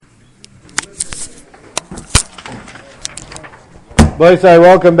Boisai,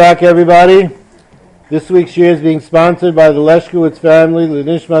 welcome back, everybody. This week's year is being sponsored by the Leshkowitz family,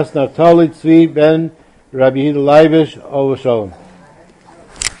 L'nishmas Naftali Tzvi ben Rabbi Yehuda Leibish Ovashon.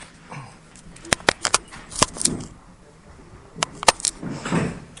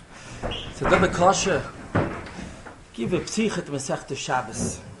 So the Kasha give a psiche to Masechta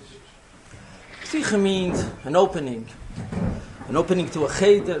Shabbos. Psiche means an opening to a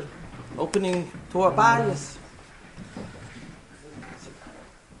cheder, opening to a bias.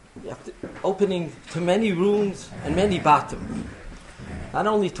 Opening to many rooms and many batim. Not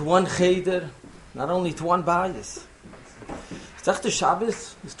only to one cheder, not only to one bias. Masechta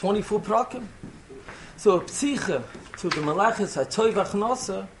Shabbos is 24 prakim. So a psiche to the Malachis HaTov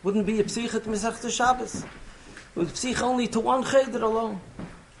HaChnasa wouldn't be a psiche to Masechta Shabbos. It was a psiche only to one cheder alone.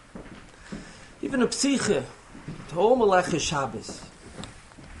 Even a psiche to all Malachis Shabbos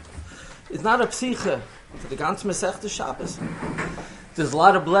is not a psiche to the ganze Masechta Shabbos. There's a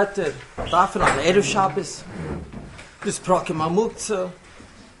lot of blätter dafen on Erev Shabbos. There's prakim HaMuktzah,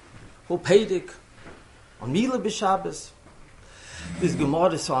 whole Pedic, on Mila B'Shabbos. There's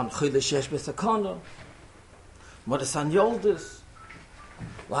Gemaras on Chodesh Yesh B'Sakana, Gemaras on Yoldas,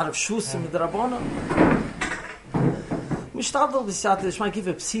 a lot of Shusim with the Rabbanon. Mishtadl B'Syatesh might give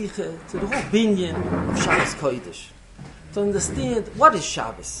a psiche to the whole binyan of Shabbos Kodesh, to understand what is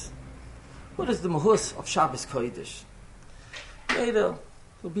Shabbos, what is the mahus of Shabbos Kodesh. Later,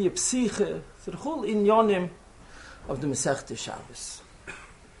 will be a psiche to the whole inyonim of the Masechta Shabbos.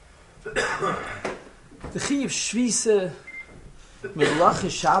 The Chiyuv Shvise Melach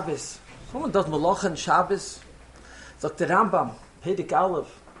Shabbos. Someone does Melach and Shabbos. Sagt the Rambam, Pedic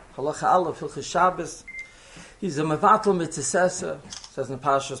Aleph, Halacha Aleph, Hilchos Shabbos. He's a Mevatel Mitzesesa, says in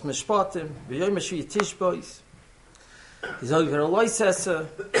Parashas Mishpatim, V'yoyim Shvi Tishbois. He's over a loisesa,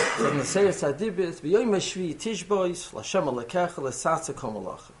 says in the Seyes HaDibit, V'yoyim Shvi Tishbois, L'Shem Alekecha, L'Satsa Kol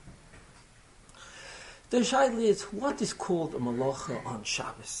Malacha. The shaila is, what is called a malacha on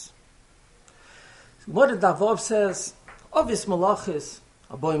Shabbos? What the Davov says, obvious malachas,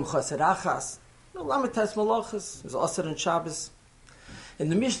 Aboim Chaser Achas, no lamites malachas, is Aser and Shabbos. In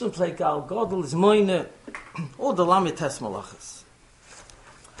the Mishnah play Gal Godel is Moine, all the lamites malachas.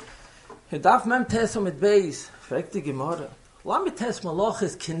 Daf Mem Tesom mit Beis, fragt die Gemara, lamites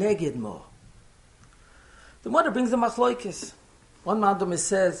malachas keneged mo. The Gemara brings the machloikis. One Madam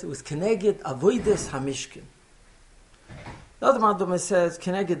says it was keneged avoides hamishkin. The other Madam says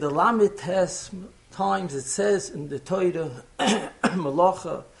keneged the lamites times it says in the Torah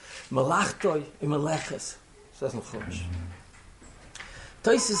malacha, malachtoi, and maleches. Says in Chumash.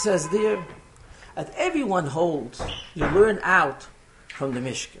 Tosfos says there that everyone holds you learn out from the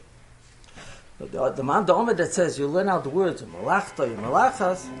Mishkan. The man that says you learn out the words malachtoi,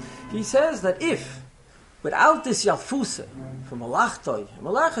 malachas, he says that if without this yalfusa from malachtoi and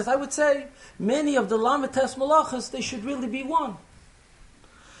malachas, I would say many of the lamites malachas they should really be one.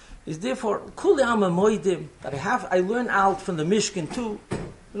 Is therefore kuli ama moedim that I learn out from the Mishkan too,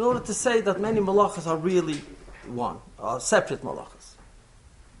 in order to say that many malachas are really one, are separate malachas.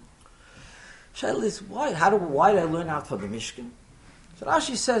 Shaila is why did I learn out from the Mishkan? So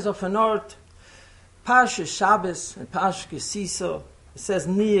Rashi says of an art, Parsha Shabbos and Parsha Kisisa, it says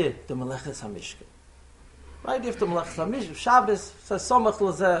near the Meleches HaMishkan. Right after Meleches HaMishkan, Shabbos says Somach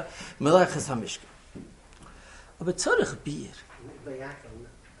Lazeh Meleches HaMishkan. Aber tzorich bir.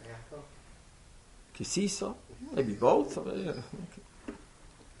 Kisisa, maybe both.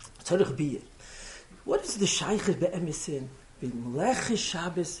 Tzorich bir. What is the Sheiches be'emisin between Meleches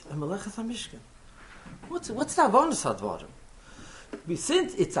Shabbos and Meleches HaMishkan? What's the avonis hadvarim?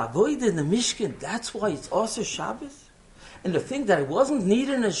 Since it's avoided in the Mishkan, that's why it's also Shabbos. And the thing that it wasn't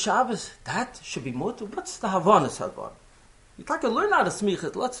needed in Shabbos, that should be mutter. What's the havonis hadvarim? You'd like to learn how to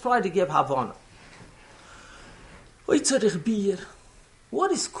smichit. Let's try to give havana.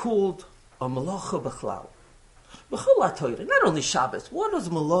 What is called a malacha b'chlal? B'chol HaTorah, not only Shabbos. What does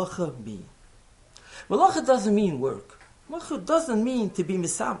malacha mean? Malacha doesn't mean work. Malacha doesn't mean to be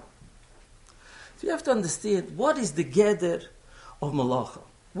misam. So you have to understand what is the gather of malacha.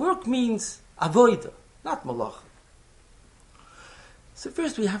 Work means avoida, not malacha. So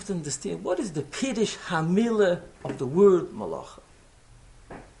first we have to understand what is the piddush hamila of the word malacha.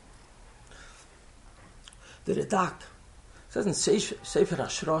 The Radak says in Sefer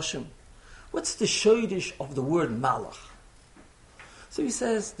HaShrashim, what's the shoydish of the word malach? So he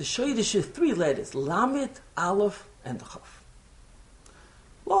says the shoydish is 3 letters, lamed, aleph, and chaf.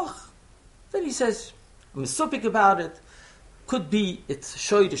 Lach. Then he says, I'm supik about it. Could be it's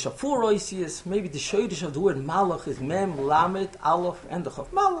shoydish of 4 oisias. Maybe the shoydish of the word malach is mem, lamed, aleph, and the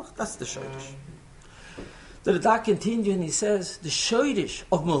chaf. Malach, that's the shoydish. The Radak continues and he says, the Shoydish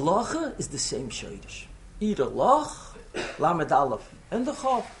of Malacha is the same Shoydish. Either Lach, Lamed Aleph, and the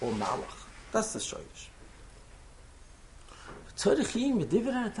Chav, or Malach. That's the Shoydish. Tzorechim,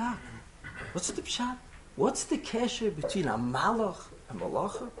 Medivar Radak. What's the Pshat? What's the kesher between a Malach and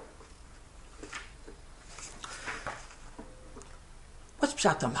Malacha? What's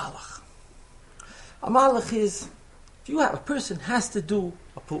Pshat a Malach? A Malach is, a person has to do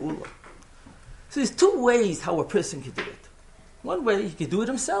a Pa'ula. So there's two ways how a person can do it. One way, he can do it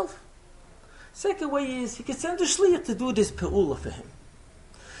himself. Second way is, he can send a shliach to do this Pa'ula for him.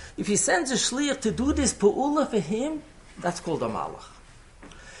 If he sends a shliach to do this Pa'ula for him, that's called a Malach.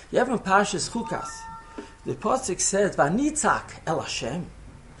 You have in Parshas Chukas, the Pasuk says, Vanitzak el Hashem,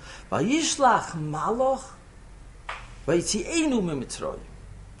 Vayishlach Malach, Vayitzienu miMitzrayim.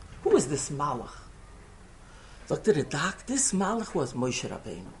 Who is this Malach? Dr. Radak, this Malach was Moshe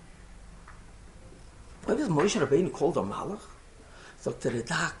Rabbeinu. Why was Moshe Rabbeinu called a Malach? Dr.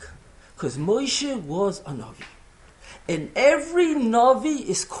 Radak, because Moshe was a Navi. And every Navi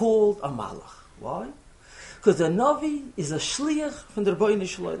is called a Malach. Why? Because the Navi is a Shliach from the Rebbeinu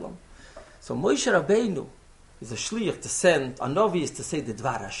Shalom. So Moshe Rabbeinu is a Shliach to send, a Navi is to say the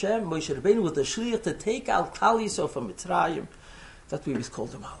Dvar Hashem. Moshe Rabbeinu was a Shliach to take out Klal Yisrael from Mitzrayim. That's why he was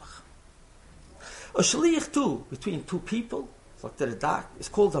called a Malach. A Shliach too, between two people, like the Radak, is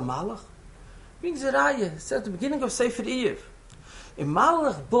called a Malach. Brings a Raya, it said at the beginning of Sefer Eiv. In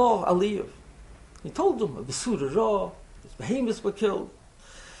Malach Bo Aliyev. He told him, a Besura Ra, his behemoths were killed.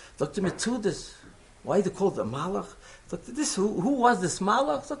 Dr. Metzudas, why they called the Malach? Dr. This, who was this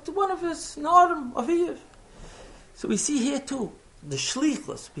Malach? Dr. One of his Narim of Eiv. So we see here too, the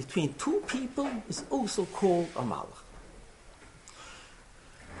Shlichus between two people is also called a Malach.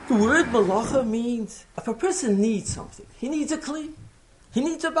 The word Malacha means, if a person needs something, he needs a Kli, he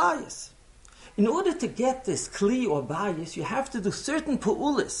needs a bias. In order to get this Kli or bias, you have to do certain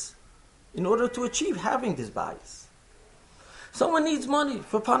Pa'ulis in order to achieve having this bias. Someone needs money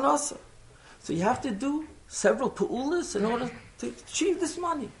for Parnasa. So you have to do several Pa'ulis in order to achieve this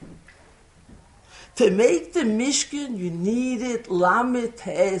money. To make the Mishkan, you needed Lamed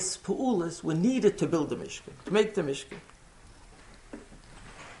Tes Pa'ulis were needed to build the Mishkan, to make the Mishkan.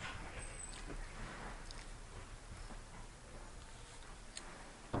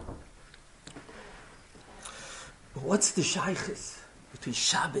 But what's the shaykhis between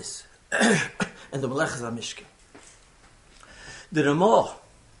Shabbos and the Melechas HaMishkan? The Ramah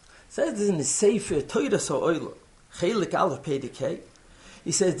says this in the Sefer Torah Ha'olam, Chelik Aleph Perek Hey.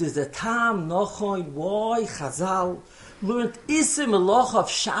 He says there's a time nochoin why Chazal learned Issa Melacha of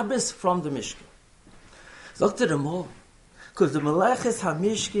Shabbos from the Mishkan. Dr. Ramah, because the Melechas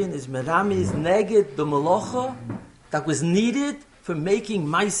HaMishkan is Merami, is neged the Melacha that was needed for making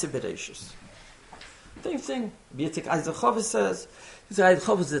Ma'aseh Bereishis. Same thing. Bietik Eisenhower says,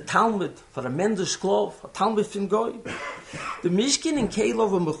 Eisenhower is a Talmud for a Mendes Sklov, a Talmud from Goy. The Mishkan in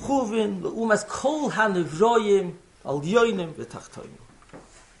Keilov and Mechuvin, the Umas Kol HaNevroyim, Al Yoinim V'Tachtoyim.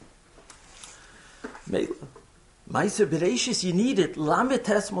 Ma'aseh Bereishis, you needed Lamed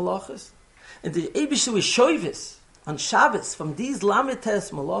Tes Malachas. And the Eibushu is Shoivis on Shabbos from these Lamed Tes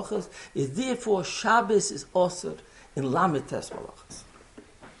Malachas is therefore Shabbos is osir in Lamed Tes Malachas.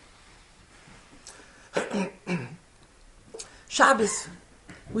 Shabbos,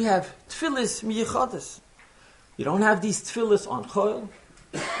 we have tefillas miyichades. You don't have these tefillas on Chol,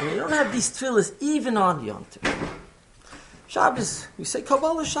 and you don't have these tefillas even on Yom Tov. Shabbos, we say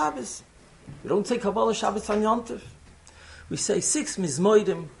Kabbalah Shabbos. We don't say Kabbalah Shabbos on Yom Tov. We say 6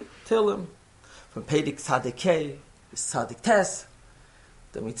 Mizmoidim, Tilim, from Perek Tzadik Kei, Tzadik Tes.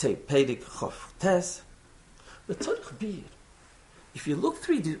 Then we say Perek Chof Tes. But Tzorich Bir, if you look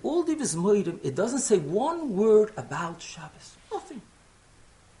through all the Mizmoidim, it doesn't say one word about Shabbos. Nothing.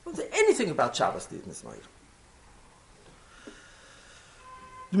 It doesn't say anything about Shabbos, these Mizmoidim.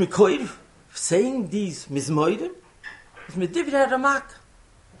 The Mekoir, saying these Mizmoidim, is Medivrei Ramak.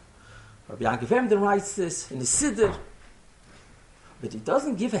 Rabbi Yankov Emden writes this in the Siddur, but he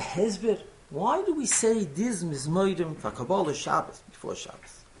doesn't give a hezber. Why do we say these Mizmoidim for Kabbalah Shabbos, before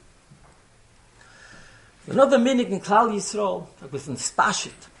Shabbos? Another minig in Klal Yisrael, like with the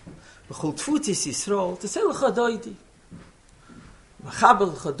Spashit, B'chol Tfutis Yisrael, to say L'chadoidi.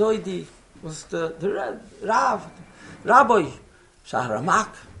 Machabel L'chadoidi was the Rabbi Shahramak,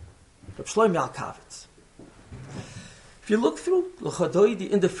 Reb Shlomo Yalkavitz. If you look through L'chadoidi,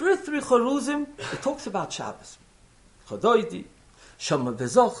 in the first 3 Charuzim, it talks about Shabbos. L'chadoidi, Shama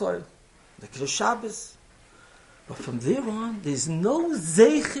Bezochar, the Kiddush Shabbos. But from there on, there's no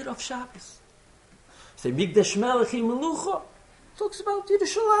Zeicher of Shabbos. Say Migdash Melech Melucha talks about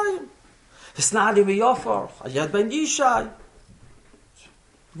Yerushalayim. V'snadi v'yofor, Yad ben Yishai.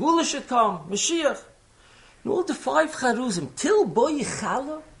 Gula should come, Mashiach. And all the 5 charuzim, till Boi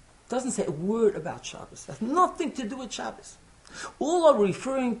Chala, doesn't say a word about Shabbos. It has nothing to do with Shabbos. All are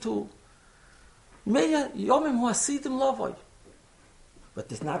referring to Meya Yomim Hasidim Lavoi. But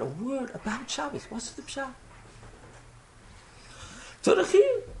there's not a word about Shabbos. What's the pshat?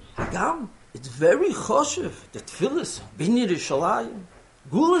 Torachim, Hagam, it's very choshev, the tefillas, Binyan Yerushalayim,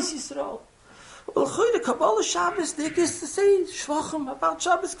 Gulas Yisrael. Well, the Kabbalah Shabbos, they used to say Shvachim about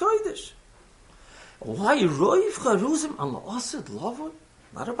Shabbos Kodesh. Why Roiv Charuzim on the Osad Lavoi?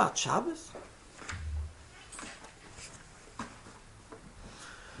 Not about Shabbos?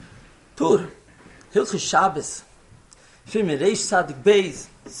 Tur, Hilchus Shabbos, Fimin Reish Sadik Beis,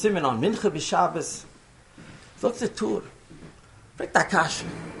 Simen on Mincha B'Shabbos. Look the Tur. Break that kasha.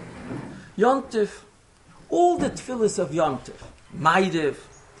 Yontif, all the tefillas of Yontif, Ma'ariv,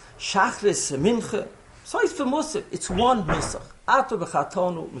 Shachris, Mincha, so it's for Musaf, it's one Nusach. Ato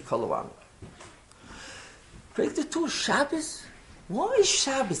B'Chatonu Mikolawanu. Break the Tur, Shabbos. Why is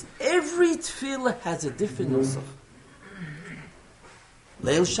Shabbos? Every tefillah has a different Nusach.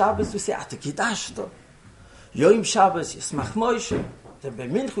 Leil Shabbos we say Ato Kidashto. Yom Shabbos Yismach Moshe. Then by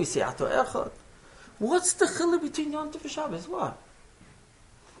Mincha we say Ato Echad. What's the chiluk between Yom Tov and Shabbos? What?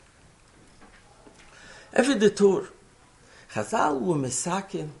 Every the Tur, Chazal were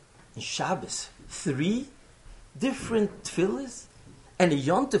mesaken in Shabbos 3 different tefillahs, and a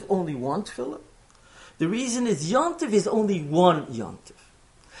Yom Tov only one tefillah. The reason is Yom Tov is only one Yom Tov.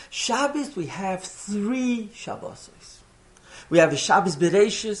 Shabbos we have 3 Shabbosos. We have a Shabbos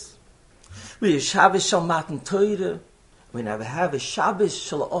Bereishis, we have Shabbos Shal Matan Torah, we have a Shabbos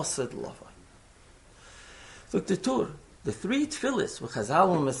Shal Osad Lavai. Look the Tur, the 3 tefillahs with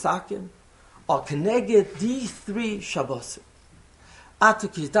Chazal and Mesakim are connected these 3 Shabbosim. Ato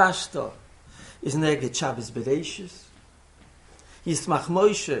Kidashta is neged Shabbos Bereishis. Yismach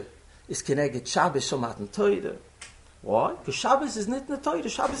Moshe is connected Shabbos Shal Matan Torah. Why? Because Shabbos is not in the Torah,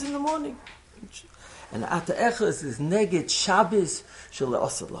 Shabbos in the morning. And Ato Echad is neged Shabbos Shal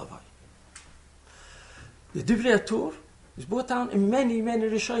Osad Lavai. The Divrei Tur is brought down in many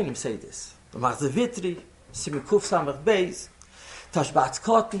Rishonim say this. The Marzeh Vitri, Simen Kuf Samach Beis, Tashbatz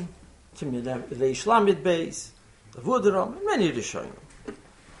Kotten, Simen Reish Lamed Beis, the Vuderam, and many Rishonim.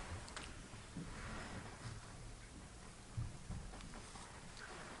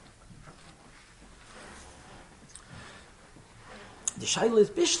 The Shaila is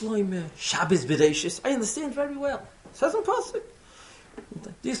Bishloime, Shabbos Bereishis. I understand very well. It says in Pasuk.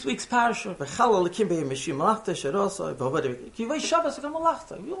 This week's parasha, V'chala Lekim Be'yim Meshim Malachta Sherosai V'avadei Kivay Shabbos Agam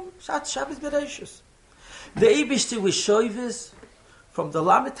Malachta. Shabbos Bereishis. The Eibishter was shoyves from the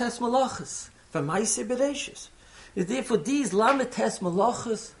Lamites Malachas, from Maaseh Bereishis. Therefore, these Lamites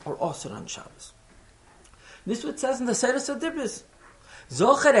Malachas are also on Shabbos. This is what it says in the Seres HaDibros.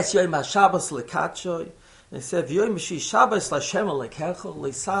 Zocher es Yom HaShabbos Lekatshoy. It said, V'yom Mishi Shabbos L'Shem Lekecho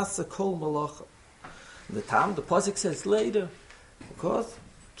L'Sasa Kol Malacha. The time, the Pasuk says later, because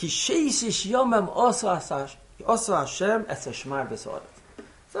Ki Sheisish Yomam Oso Hashem Es Hashmar B'Soret.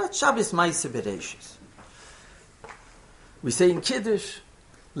 So that's Shabbos Maaseh Bereishis. We say in Kiddush,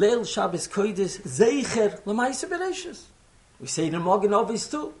 Leil Shabbos Kodesh, Zeicher L'Maaseh Bereishis. We say in Mogen Ovis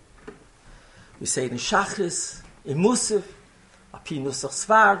too. We say in Shachris, in Musaf, Api Nusach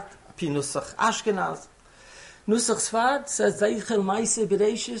Svard, Api Nusach Ashkenaz. Nusach Svard says Zeicher L'Maaseh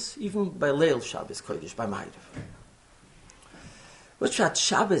Bereishis, even by Leil Shabbos Kodesh, by Ma'ariv. What's that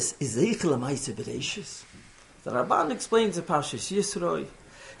Shabbos is Zeicher L'Maaseh Bereishis? The Ramban explains in Parshas Yisroi,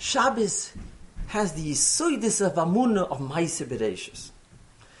 Shabbos has the Yisoidis of Amunah of Maaseh Bereishis.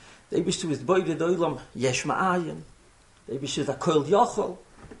 The Eibishter is Boide Doilam Yesh Ma'ayin. The Eibishter is Akoil Yochel.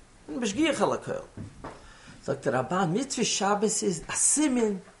 And Beshgiach Al Akoil. So the Ramban Mitzvah Shabbos is a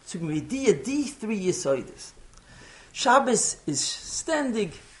simin to Mediyah these 3 Yisoidis. Shabbos is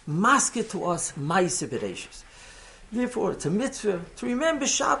standing masked to us Maaseh Bereishis. Therefore, it's a mitzvah to remember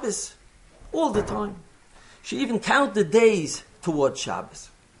Shabbos all the time. She even count the days towards Shabbos.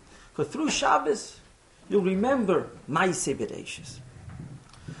 Because through Shabbos, you'll remember Maaseh Bereishis.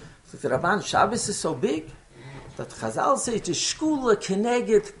 So the Ramban, Shabbos is so big that Chazal say it's a shkula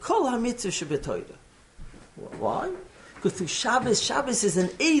keneged kol ha-mitzvah shebetoira. Why? Because through Shabbos is an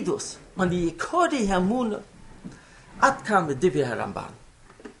edus on the Yekori Hamuna at kam the Divrei HaRamban.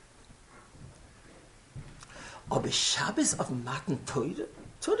 Aber Shabbos of Matan Torah,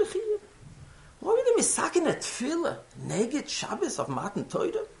 Torah Chiyuv. Why would they be saking a tefillah neged Shabbos of Matan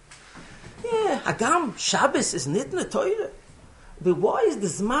Torah? Yeah, Hagam, Shabbos is not in the Torah. But why is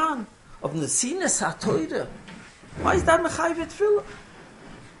this man of Nesinas HaTorah? Why is that Mechayv Tefillah?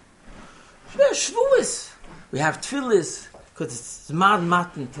 Shavuos. We have tefillas because it's Zman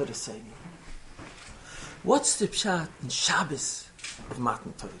Matan Torah saying. What's the pshat in Shabbos of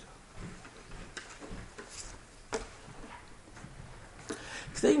Matan Torah?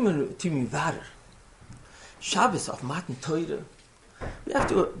 Shabbos of Matan Torah, we have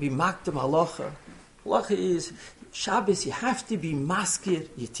to be makdam halacha. Halacha is Shabbos. You have to be maskir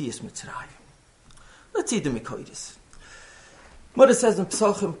Yetzias Mitzrayim. Let's see the Mekoides. Mother says in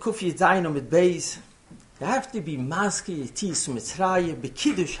Pesachim Kuf Yedayim with Beis, you have to be maskir Yetzias Mitzrayim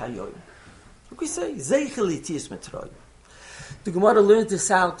b'kiddush hayoyim. What we say, zeichel Yetzias Mitzrayim. The Gemara learned this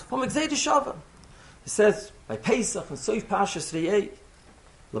out from Gzeira Shava. It says by Pesach and Soif Pashas Re'eh.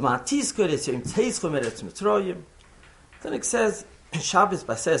 Then it says, Shabbos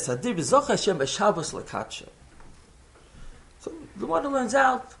b'Aseres Hadib, Zoch Hashem b'Shabbos l'katsha. So the one learns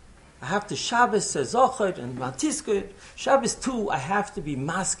out, I have to Shabbos says Zocher and Matiskut. Shabbos too, I have to be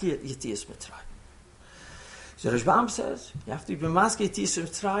maskir Yetzias Mitzrayim. So Rashbam says, you have to be maskir Yetzias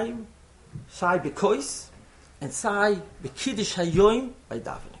Mitzrayim, sai b'kois, and sai b'kiddush hayoim by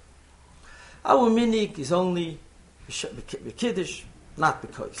davening. Our minig is only b'kiddush, not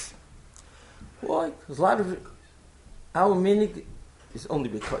because. Why? Because a lot of our minig is only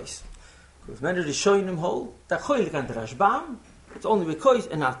because. Because many Rishonim hold that choylik and Rashbam, it's only because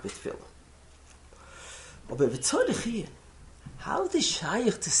and not b'tfilah. But b'tzorich here, how is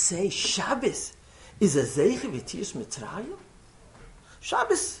Shaykh to say Shabbos is a zeiche Yetzias Mitzrayim?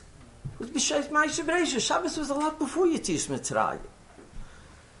 Shabbos was b'shayis ma'aseh b'reisha. Shabbos was a lot before Yetzias Mitzrayim.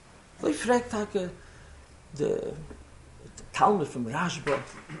 They fragt the Talmud from Rashba,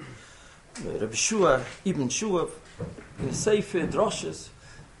 Rabbi Shua, Ibn Shua, in the Sefer Droshes,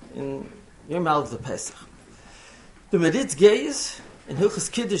 in Yom the Pesach. The Meritz Geis, in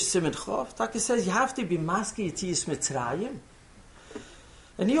Hilchas Kiddush Simen Chav, Taka says you have to be maskir Yetzias Mitzrayim.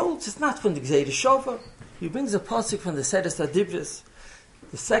 And he holds it's not from the Gzeira Shava. He brings a pasuk from the Seres HaDibros,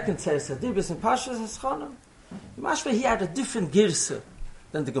 the second Seres HaDibros in Parshas Eschana. Mashva, he had a different girsa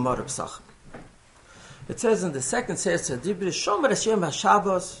than the Gemara Pesachim. It says in the second Seres HaDibros, Shomer Hashem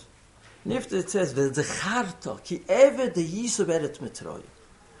HaShabbos, and after it says, V'zecharta ki eved de'yisu beret Mitzrayim.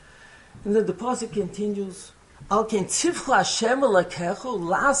 And then the pasuk continues, Al ken tzivcha Hashem elakecho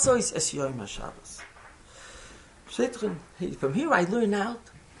lasois es yom HaShabbos. From here I learn out,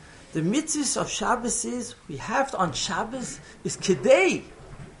 the mitzvahs of Shabbos is, we have to, on Shabbos, is kedei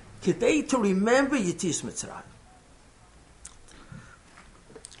to remember Yetzias Mitzrayim.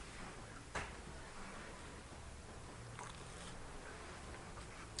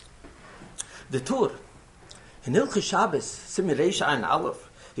 The Tur, in Hilchos Shabbos, Siman Reish Ayin Aleph,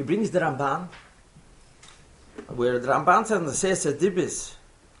 he brings the Ramban, where the Ramban says in the Seres HaDibros,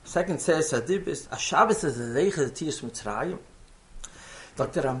 second Seres HaDibros, a Shabbos is a zeiche Yetzias Mitzrayim.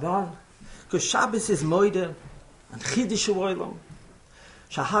 Dr. Ramban, because Shabbos is moide and Chiddush Olam,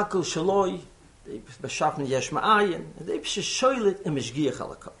 Shahakol Shaloi, the Beshafen Yesh Ma'ayin, and the Eibush Shoylet and Mishgiach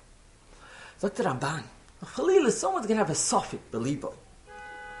Halakah. Dr. Ramban, Chalil, someone's going to have a Sofik, Belibo.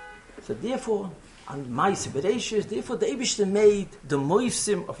 So therefore, on Ma'aseh Bereishis, therefore the Eibush made the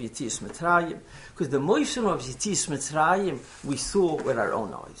Moifsim of Yetzias Mitzrayim, because the Moifsim of Yetzias Mitzrayim we saw with our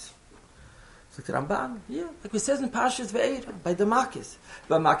own eyes. So the Ramban, like it says in Parshas Ve'era, by the Makis.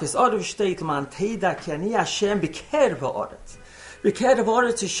 By Makis Orev steht, man teida ki ani Hashem b'ker v'oretz. B'ker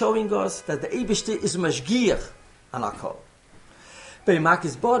v'oretz is showing us that the Eibush is Mashgiach on our call. By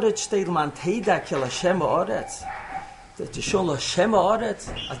Makis Boretz steht, man teida ki Hashem v'oretz. To show Hashem haaretz,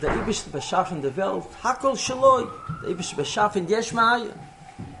 as the Eibush beschaffen the Welt, hakol shaloi, the Eibush beschaffen yesh ma'ayin.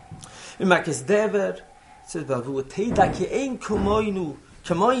 In Makis Dever, it says, "Vavu teida ki ein kumoinu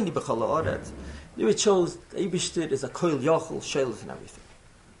b'chol haaretz." Here it shows the Eibush is a koil yochel, shelos and everything.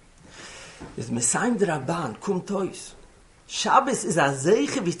 Is Mesaim the Ramban kum tois. Shabbos is a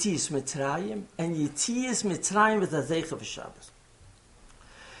zeiche v'Yetzias Mitzrayim, and Yetzias Mitzrayim is a zeiche v'Shabbos.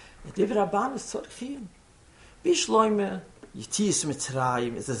 The Ramban is tzorchim. Bishloime, Yetzias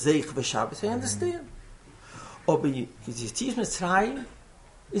Mitzrayim is a zeich v'Shabbos, I understand. Aber Yetzias Mitzrayim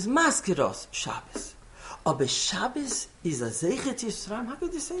is maskiros Shabbos. Aber Shabbos is a zeich Yetzias Mitzrayim. How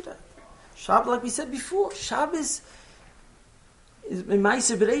could you say that? Shabbos, like we said before, Shabbos is in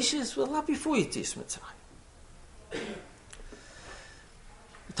Ma'aseh Bereishis, well, not before Yetzias Mitzrayim.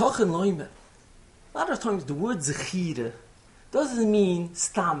 Tochen loime. A lot of times the word zechira doesn't mean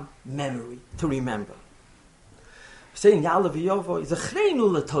stam memory, to remember. Saying Ya'aleh v'Yovo is a chreinu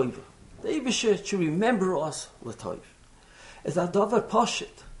l'toiv. The Eibush should remember us l'toiv. It's a davar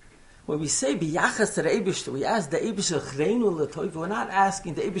poshit. When we say b'yachas to the Eibush, we ask the Eibush chreinu l'toiv. We're not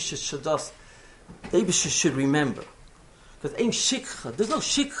asking the Eibush should just. The Eibush should remember. Because ain't shikha. There's no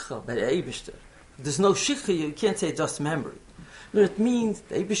shikha by the Eibishter. There's no shikha, you can't say just memory. No, it means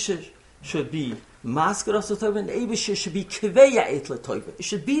the Eibishter should be masker of the and the Eibishter should be kiveya et l'toiva. It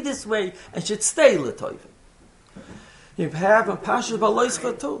should be this way and should stay l'toiva. You have a Pashas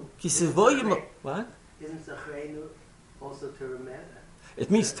Baloischa too. What? Isn't Zachreinu also to remember? It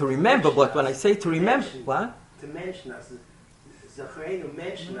means to remember, but when I say to remember, what? To mention us. Zachreinu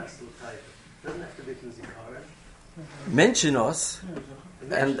mention us l'toiva. Doesn't have to be from Zikaron. Mention us.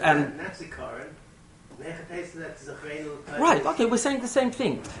 And not Zikaron. Right, okay, we're saying the same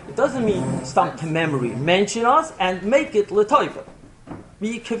thing. It doesn't mean stamp to memory. Mention us and make it l'toiva.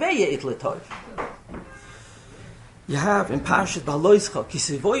 Be kaveya it l'toiva. You have in Parashat Baloischa,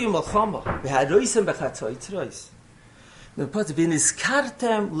 Kisivoyim al-Chama, v'haroisem b'chatzoyt. The pasuk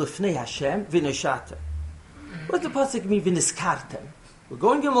v'niskartem l'fnei Hashem v'nishatem. What does the pasuk mean v'niskartem? We're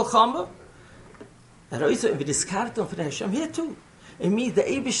going in Melchama, haroisem v'niskartem l'fnei Hashem here too. It means the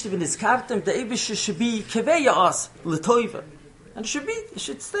Eibishter v'niskartem, the Eibishter should be keveya us l'toiva, and it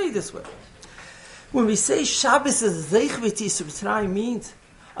should stay this way. When we say Shabbos is zeich v'tis b'tzrayim means.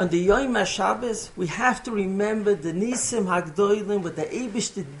 On the Yom HaShabbos, we have to remember the Nisim HaGdolim, what the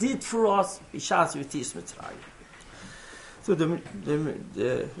Eibishter did for us, B'shas V'tis Mitzrayim. So the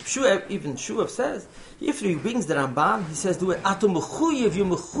Shuav, even Shuav says, if he brings the Ramban, he says, Atu mechuyev, you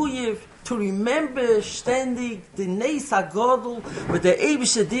mechuyev, to remember ständig the Neis HaGodol, what the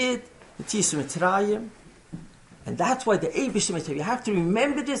Eibishter did, V'tis Mitzrayim. And that's why the Eibishter Mitzrayim, you have to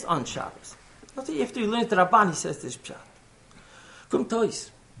remember this on Shabbos. After you learn the Ramban, he says this Pshat. Come tois.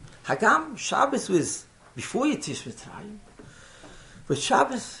 Hagam, Shabbos was before Yetzias Mitzrayim. But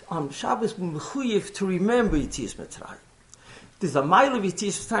on Shabbos, we're mechuyev to remember Yetzias Mitzrayim. There's a mile of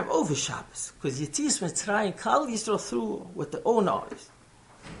Yetzias Mitzrayim over Shabbos. Because Yetzias Mitzrayim, Kal Yisrael through with their own eyes.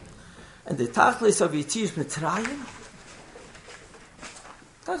 And the tachlis of Yetzias Mitzrayim,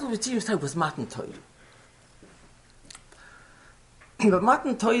 was Matan Torah. But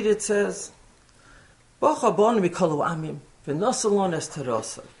Matan Torah, it says, Bocha bon mikolu amim, v'nosalon es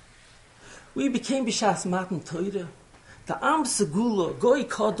terosah. We became b'shas Matan Torah, the Am Segula, Goy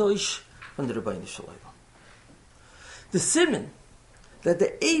Kadosh, from the Rebbeinu Shalom. The simon that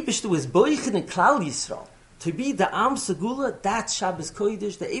the Eibishter was boichen in Klal Yisrael to be the Am Segula, that's Shabbos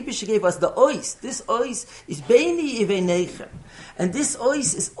Kodesh. The Eibishter gave us the ois. This ois is Beini Iveinechem, and this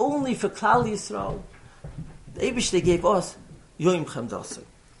ois is only for Klal Yisrael. The Eibishter gave us Yom Chamdasai.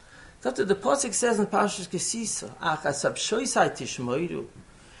 After the pasuk says in Parashas Kesisa, Ach asab shoisai tishmoiru,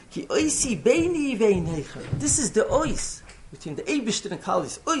 ki oisi beini veinechem. This is the ois between the Eibishter and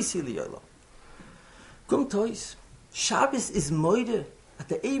Kalis. Oisi liyolam. Come tois. Shabbos is moide at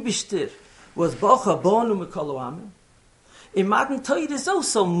the Eibishter was bocha bonu mekolu amim. In Matan Torah is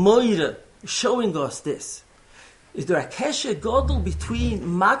also moide showing us this. Is there a kesher godel between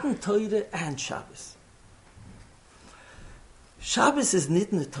Matan Torah and Shabbos? Shabbos is not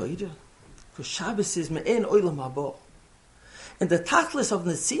in the Torah, because Shabbos is me'en oilam haba. And the tachlis of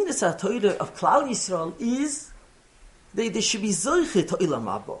the Nesinas HaTorah of Klal Yisrael is they should be zoichet oilam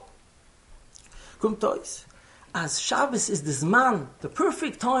haba. Come tois. As Shabbos is the zman, the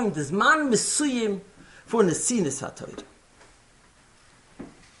perfect time, the zman mesuyim for Nesinas HaTorah.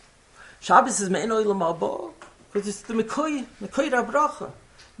 Shabbos is me'en oilam haba, because it's the Mekoy HaBracha,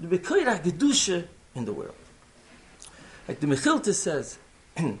 the Mekoy HaGedusha in the world. Like the Mechilta says,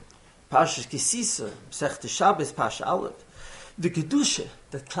 Parshas Kisisa, Sech Shabbos, Parsha Aleph, the Kedusha,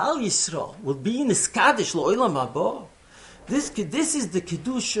 that Klal Yisrael will be in the Skadish L'Olam Haba. This is the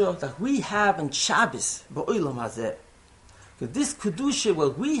Kedusha that we have in Shabbos, B'Olam Hazeh. This Kedusha,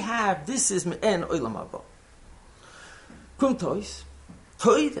 what we have, this is Me'en Olam Haba. Kum tois,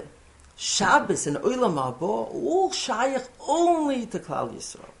 Toide, Shabbos and Olam Haba, all Shayach only to Klal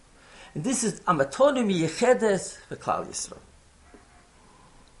Yisrael. And this is a autonomy yechedes for Klal Yisrael.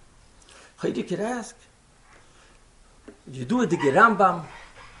 You could ask, you do it the Rambam.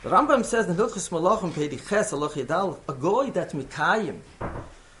 The Rambam says in Hilchos Malachim Perek Ches Halach Yedal, a goy that mikayim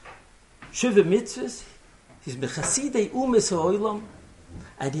Shuvah mitzvahs, he's mechasidei umes ha'olam,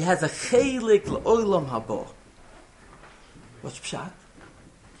 and he has a chelik l'olam haba. What's pshat?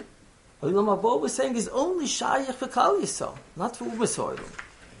 Olam haba we're saying is only shayach for Klal Yisrael, not for umes ha'olam.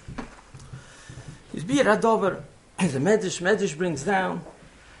 His Bir Adover, as the Medrash brings down,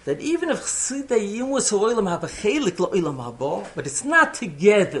 that even if Chsidei Yumus Ha'olam have a chelik l'olam haba, but it's not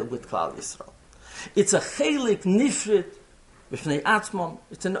together with Klal Yisrael. It's a chelik nifrit b'fnei atzmon.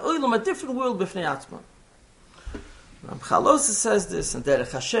 It's an olam, a different world b'fnei atzmon. Chalosa says this, and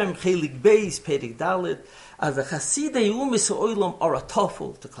Derech Hashem, chelik beis, Perek Dalet, as the Chasidei Yumus Ha'olam are a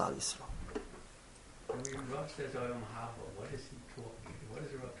tofel to Klal Yisrael. When Rav says olam haba,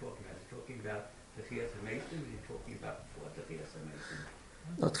 about the Chias HaMeisim? Are you talking about before the Chias HaMeisim?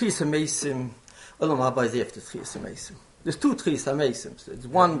 No, Tchias HaMeisim, Olam Haba is after Tchias HaMeisim. There's two Tchias HaMeisim. There's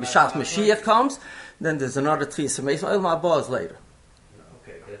one B'Shas Mashiach comes, then there's another Tchias HaMeisim. Olam Haba is later.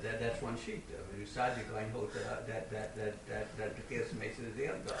 Okay, that's one sheet. You started going hold that the Chias HaMeisim is the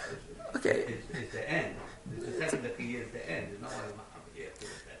end. Okay. Is the end. The second Chi is the end. There's no Olam Haba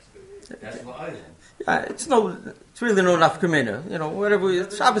afterwards. That's what I learned. It's really no nafkamina. You know, whatever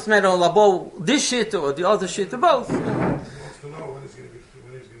Shabbos made on Labo, this shit or the other shit, or both. He wants to know when he's going to get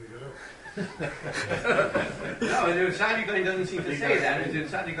out. No, the Sadi Gain doesn't seem to say that. The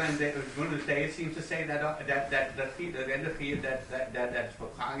Sadi Gain, one of the days seems to say that the end of the that's for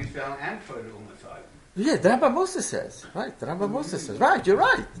Chag Yisrael and for the Ummah. Yeah, the Rambam also says, right? The Rambam also says, right? You're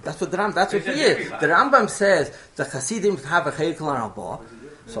right. That's what the Rambam. That's what he is. The Rambam says the Hasidim have a chaykel on Abba,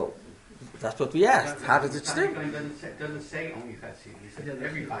 so. That's what we asked. How does it still? Doesn't say only Hasidim. He says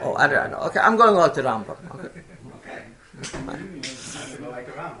everybody. Oh, I don't know. Okay, I'm going on to Rambam. Okay. Okay. Go like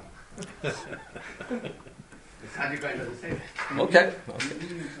a Rambam. The Sadi Gain doesn't say that. Okay.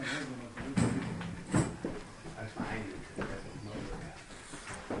 That's fine.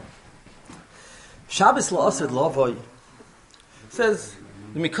 Shabbos la'ased lavoy says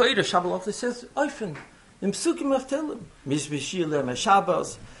the Mikoyder Shabbos says Oifen im Psukim of Tehillim Mizbeshile me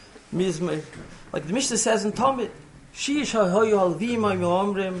Shabbos Mizme like the Mishnah says in Talmud Shiish hayoyu halvimay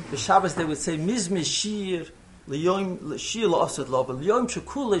me'omrim the Shabbos they would say Mizme Shir liyom Shir la'ased lavoy liyom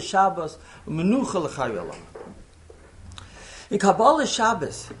shekule Shabbos menucha l'chayolam. In Kabbalah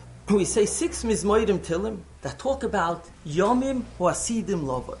Shabbos we say 6 Mizmoidim Tehillim that talk about Yomim or Asidim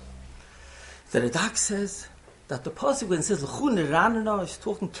lavoy. The Radak says that the pasuk when it says L'chun Ranana is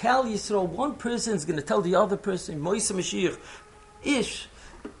talking Kal Yisrael. One person is going to tell the other person, Moishe Mashiach, Ish,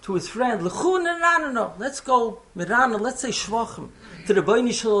 to his friend, L'chun Ranana. Let's go Mirana. Let's say Shvachim to the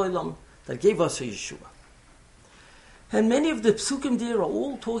Bnei Shalom that gave us a Yeshua. And many of the psukim there are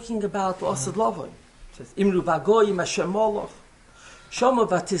all talking about Asad Lavoi. It says Imru Bagoyim Hashem Molach, Shama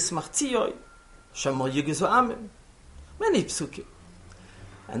Batis Machtiyoi, Shama Yigizu Amim. Many psukim.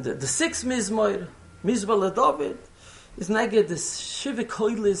 And the 6th Mizmoir, Mizbah LeDavid, is neged the Shiva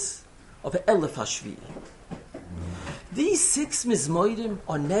Koilis of Elef HaShvi. These 6 Mizmoirim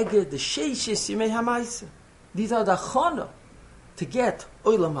are neged the Sheishis Yimei HaMaisa. These are the Chana to get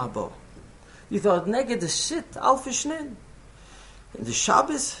Olam Haba. These are neged the Shit Alf Shnin. In the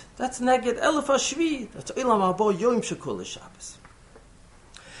Shabbos, that's neged Elef HaShvi. That's Olam Haba Yom Shekol Shabbos.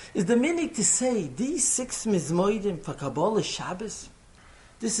 Is the meaning to say these 6 Mizmoirim for Kabbalah Shabbos?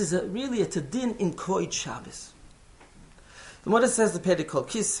 This is really a din in Koid Shabbos. The mother says the Pedikol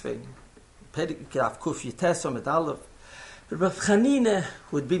Kisvei, Pedikol Kuf Yites or Medalev. Rav Chanina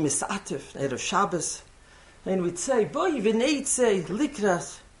would be Misatif, Erev Shabbos, and we'd say, Boy, V'neitze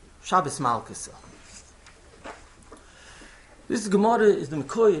Likras Shabbos Malkasa. This Gemara is the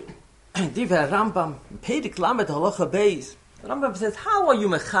Mekoyed, Diva Rambam, Pedik Lamed Halacha Beis. The Rambam says, how are you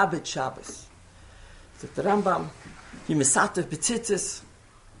Mechabed Shabbos? So the Rambam, you Misatif Betzitzis,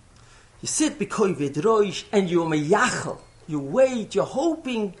 you sit b'koi v'droish and you're meyachal. You wait, you're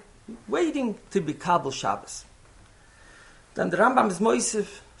hoping, waiting to be Kabul Shabbos. Then the Rambam is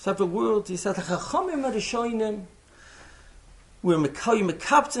Moisef, several words, he said, Chachamim Arishoinim, where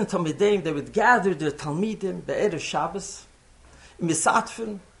Mekabtzen Talmidim, they would gather their Talmidim, Be'erev Shabbos, in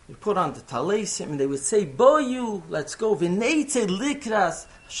Misatfen, they put on the Talesim, and they would say, Boyu, let's go, V'neitze Likras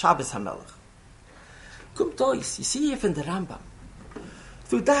Shabbos HaMelech. Kum tois, you see if in the Rambam,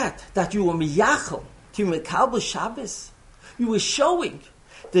 through that you were miyachal to Mekabel Shabbos, you were showing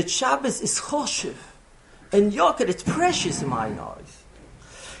that Shabbos is choshev and yoked, it's precious in my eyes.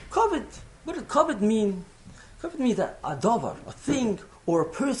 Kavod, what does kavod mean? Kavod means that a davar, a thing, or a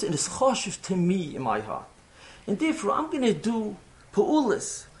person is choshev to me in my heart. And therefore I'm going to do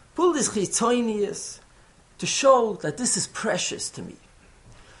pa'ulis chitonius, to show that this is precious to me.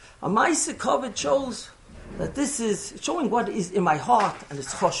 A ma'aseh kavod shows that this is showing what is in my heart and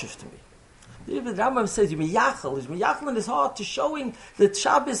it's choshev to me. The Rambam says, Yimiyachal is miyachal in his heart to showing that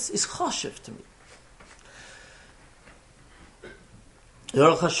Shabbos is choshev to me.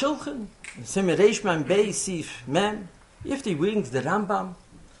 Yorach HaShulchan, Semir Reish Mem Bei Sif Mem, if he brings the Rambam,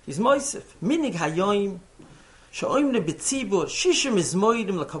 is Moisef, Minig Hayoim, Sha'oimne B'tzibur, Shishim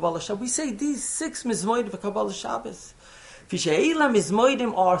Mizmoidim LaKabbalah Shabbos. We say these 6 Mizmoidim for Kabbalah Shabbos. Fishe'ela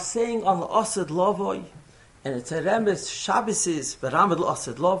Mizmoidim are saying on the Asad Lavoi, and it's a remes Shabbos is Beramad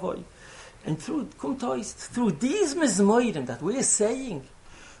L'Asad Lavoi. And through these Mizmoidim that we're saying,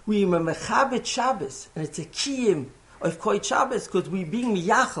 we mechabet Shabbos, and it's a kiyim of Koid Shabbos because we're being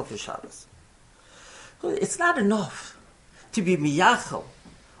miyachal for Shabbos. It's not enough to be miyachal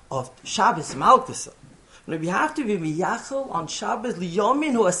of Shabbos Malkusa. We have to be miyachel on Shabbos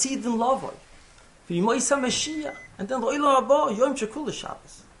liyomin hu asidin lavoi. For Yimoisa Mashiach. And then L'olam Haba, Yom Shekula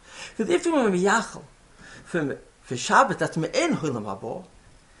Shabbos. Because if we are miyachel for Shabbos, that's me'en L'olam Haba,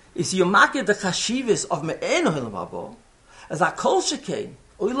 is Yomake the Chashivas of me'en L'olam Haba, as a kol shekein,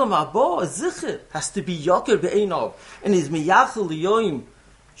 L'olam Haba, a zicher, has to be yoker be'enov, and is miyachel liyoim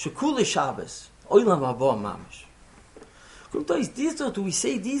Shekula Shabbos, L'olam Haba mamish. These are, we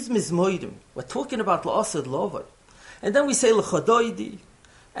say these mizmoidim. We're talking about la'asad lavai. And then we say l'chadoidi.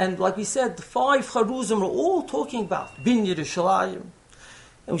 And like we said, the 5 charuzim are all talking about bin Yerushalayim.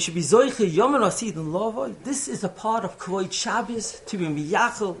 And we should be zoiche yom and asid and lavai. This is a part of Kavod Shabbos to be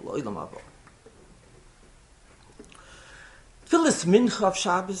miyachel l'olam haba. Filis mincha of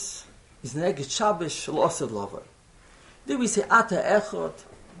Shabbos is neged Shabbos l'asad lavai. Then we say ata echad,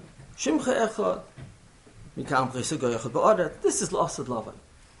 shimcha echad, this is l'asad lavai.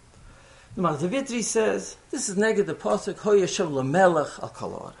 The Marzavitri says, this is neged the pasuk, Hoya Shem l'melech al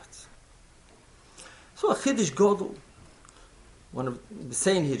kol haaretz. So a Chiddush Godel, one of the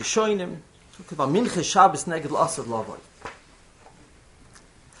saying here, Rishonim, talking about Mincha Shabbos neged l'asad lavai.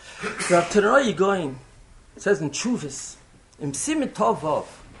 Rav Teronai Yigoyin says in Chuvas, in Siman Tov Vav,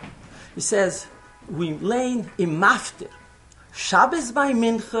 he says, we lein in mafter, Shabbos by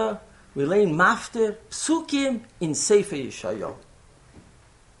Mincha, we lein mafter psukim in Sefer Yeshayahu.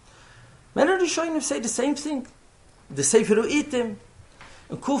 Many of the Rishonim say the same thing. The Sefer U'itim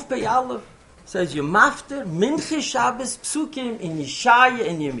and Kuf Pei Aleph says you mafter minche Shabbos psukim in Yeshaya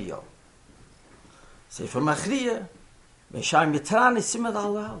and Yirmiyahu. Sefer Machriya, Meshayim Yitran is Simad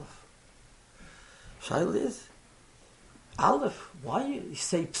Aleph. Shaila is Aleph. Why you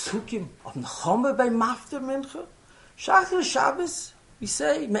say psukim of Nechama by mafter minche? Shachar Shabbos. We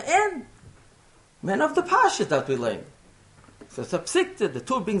say, me'en of the Pasha that we learn. So it's a psikta, the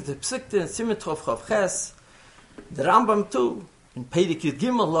two brings the psikta in Siman Tov Chav Ches, the Rambam too, in Perek Yud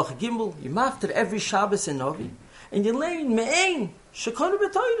Gimel, Loch Gimel, you mafter every Shabbos in Novi, and you learn me'en, shekonu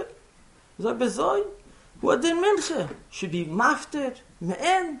b'toyre. So bezoi, who adin mincha, should be mafter,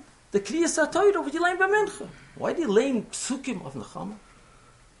 me'en, the kriyas ha-toyre, what you learn by mincha. Why do you learn psukim of Nechama?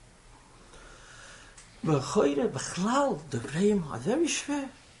 B'choyre, b'chlal, the Vreim are very schwer.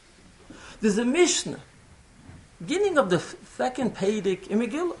 There's a Mishnah, beginning of the second Perek in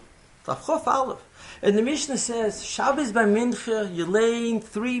Megillah, Tavchof Aleph, and the Mishnah says, Shabbos by Mincha, you lein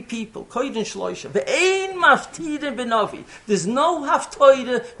 3 people, Koydin Shloisha, ve'ein maftirin b'novi. There's no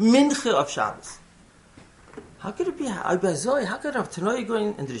haftoyre Mincha of Shabbos. How could it be? How could Rav Teronai go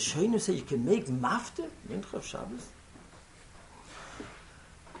in and the Rishonim say you can make mafter Mincha of Shabbos?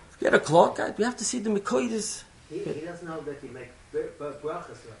 Get a clock out. We have to see the Mekoides. He doesn't know that you make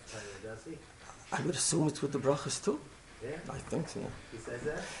brachas, does he? I would assume it's with the brachas too. Yeah? I think so. Yeah. He says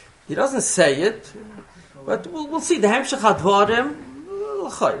that? He doesn't say it, but we'll see. The Hemshech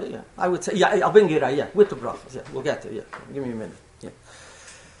Hadvarim, yeah. I would say, yeah, I'll bring it out, yeah, with the brachas. Yeah, we'll get there, yeah. Give me a minute. Yeah.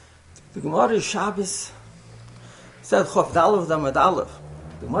 The Gemara Shabbos said, Chof Dalef Damad Aleph.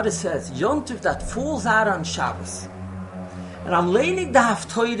 The Gemara says, Yontif that falls out on Shabbos. And I'm learning the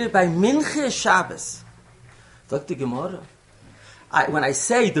Haftoyre by Mincha Shabbos. Look the Gemara. When I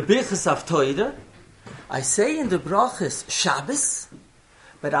say the Birchas Haftoyre, I say in the Brachas Shabbos,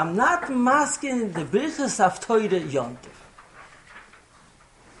 but I'm not masking the Birchas Haftoyre Yontif.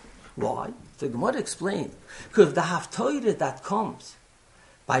 Why? The Gemara explained. Because the Haftoyre that comes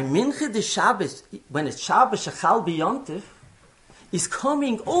by Mincha the Shabbos, when it's Shabbos Shechal B'Yontif, is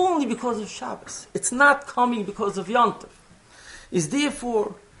coming only because of Shabbos. It's not coming because of Yontif. Is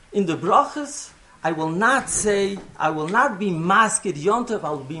therefore in the brachas I will not be masked Yontif, I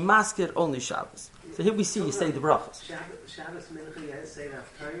will be masked only Shabbos. So here we see you say the brachas. Shabbos mincha you say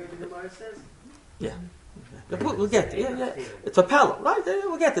Haftarah, the Gemara says? Yeah. We'll get there. Yeah. It's a pella, right?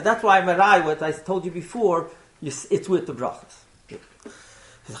 We'll get there. That's why I'm what I told you before, it's with the brachas.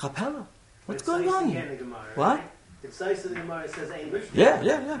 It's a chapella. What's going on here? What? It's nice that the Gemara says English. Yeah.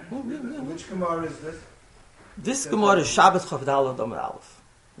 Which Gemara is this? This Gemara is Shabbos Chav Daled Amud Aleph.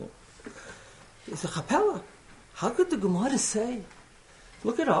 It's a chapella. How could the Gemara say?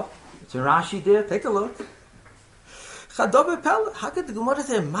 Look it up. It's in Rashi there. Take a look. How could the Gemara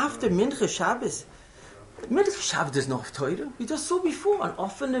say Mafter Mincha Shabbos? Mincha Shabbos there's no Torah. We just saw before. And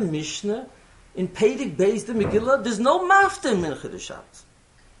often in Mishnah, in Perek Beis the Megillah, there's no Mafter Mincha the Shabbos.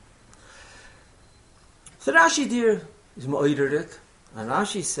 So Rashi there is Ma'oiderik. And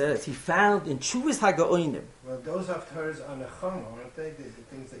Rashi says he found in Chuvas Hagaonim. Well, those Haftarahs on the Chama, aren't they? The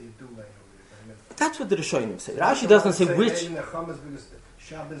things that you do later. That's what the Rishonim say. Rashi doesn't say which. The Chama is because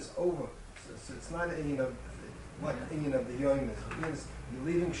Shabbos is over. So it's not what opinion of the Yom is. You're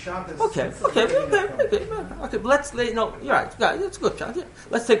leaving Shabbos. Okay. But let's no. You're right. Yeah, it's good, Pshat. Yeah.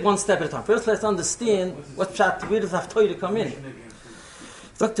 Let's take one step at a time. First, let's understand what Pshat. Where does Haftorah come in?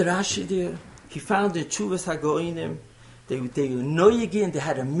 Dr. Rashi there, he found in Chuvas Hagoinim, they were noyegin. They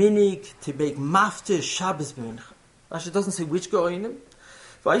had a minig to make mafter Shabbos b'mincha. Rashi doesn't say which Goinim.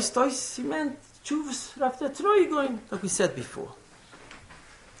 Vaystois, he meant Chuvas Rav Troy Goin, like we said before.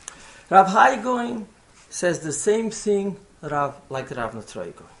 Rav Hai Goin says the same thing like the Rav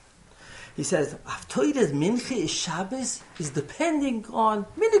Natroy Goin. He says, Haftorah's mincha is Shabbos is depending on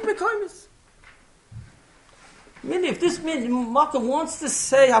minig mekoimis. If this Malcolm wants to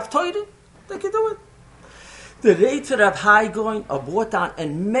say Haftorah, they can do it. The Reiter Rav Hai Goin are brought down,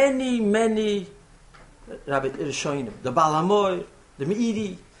 and many Rabbi Rishonim, the Balamoy, the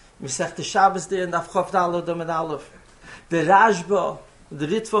Meiri, Masechta Shabbos there, and the Avchof Dalad, the Medalef, the Rashba, the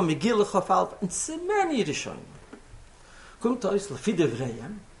Ritva, Megillah Chof Alp, and so many Rishonim. Kommt aus Lefide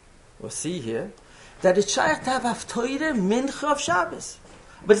Vreyam, we'll see here, that it's shaykh to have Haftorah mincha of Shabbos.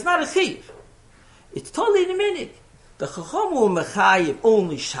 But it's not a chiv. It's totally in a minig. The Chacham will mechayiv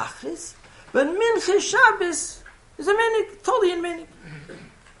only Shachris, but mincha Shabbos is a minig, totally in a minig.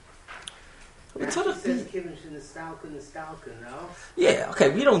 It says Kiddush in the Stalker, no? Yeah, okay,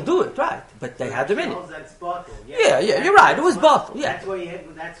 we don't do it, right? But they had the minig. That's bottle. Yeah, you're right. It was bottle. Yeah.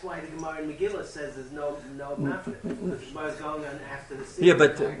 That's why the Gemara in Megillah says there's no mafna. The Gemara is going on after the season. Yeah,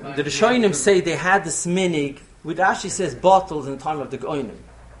 but the Rishonim say they had this minig, which actually says bottles in the time of the Goinim.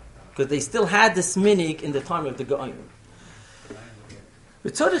 Because they still had this minig in the time of the Goinim.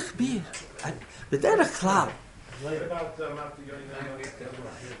 But Tzorich Bir, but they're a klal. What about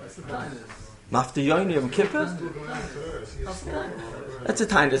Mafta Yoini Yom Kippur? That's a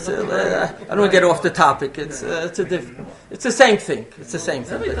tiny. I don't want to get off the topic. It's the same thing. It's the same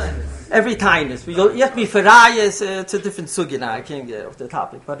thing. Every tinus. You have to be ferayas. It's a different sugi now. I can't get off the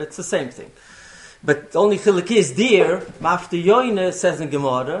topic, but it's the same thing. But the only chiluk is there. Mafta Yoini says in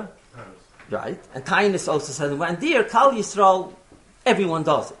Gemara, right? And tinus also says, and there Kal Yisrael, everyone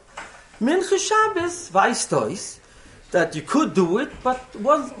does it. Mincha Shabbos vaystois. That you could do it, but it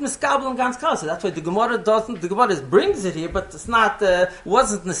wasn't miskabel and ganz klar. So that's why the Gemara doesn't. The Gemara brings it here, but it's not.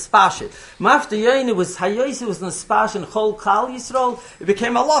 Wasn't nespashit. Mafta Yaini was hayosi was nespash and chol kal Yisrael. It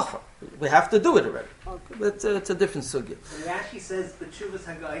became a lacha. We have to do it already. Okay, but it's a different sugya. He actually says the Chuvas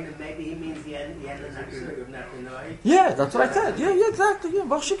Hagoinim. Maybe he means the end of Nachmanoi. Yeah, that's what I said. Yeah, exactly. Yeah,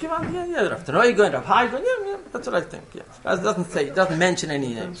 Rav Tanoi going, Rav Hai going. Yeah, that's what I think. Yeah, it doesn't mention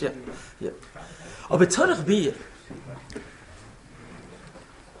any names. Yeah. Oh, but Tzorich Bir.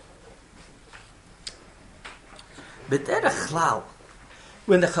 But they're a chlal.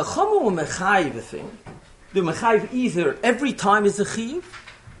 When the Chacham will mechayiv a thing, the mechayiv either every time is a chiv,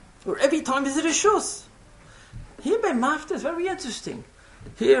 or every time is a rishus. Here by Mafta is very interesting.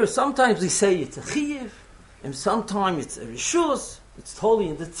 Here sometimes we say it's a chiv, and sometimes it's a rishus, it's totally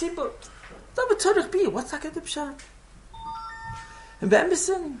in the tzibur. What's that get the pshat? And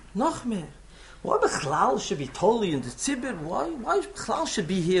Bembison, noch mehr. Why Bechlal should be totally in the tzibur? Why Bechlal should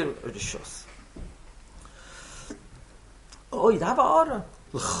be here a rishus? Oh, you have a order.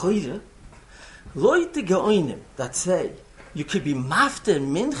 L'choyre, Leute geoinim that say you could be mafter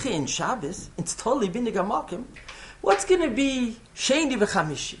mincha in Shabbos. It's totally binnig a makom. What's going to be sheni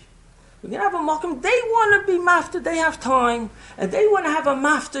v'chamishi? We're going to have a makom. They want to be mafter. They have time, and they want to have a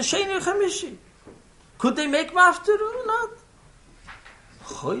mafter sheni v'chamishi. Could they make mafter or not?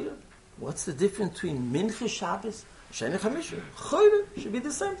 Choyre. What's the difference between mincha Shabbos and sheni v'chamishi? Choyre should be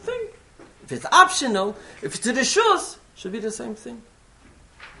the same thing. If it's optional, if it's a rishus, should be the same thing.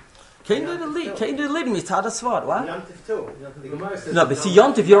 Can't do the lead mitzad asvar. What? Yontif too. No, but see,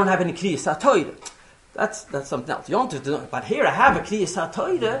 Yontif, you don't have any kriyas hatoyre. That's something else. Yontif, but here I have a kriyas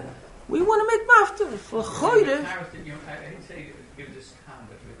hatoyre. We want to make mafter for choyre. I didn't say give this time,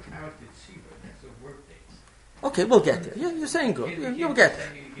 but with character tzibur, that's the work days. Okay, we'll get there. Yeah, you're saying good. You'll get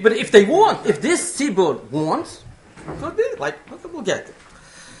there. But if they want, if this tzibur wants, we'll get there.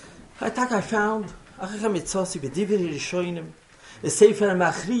 I found. The Sefer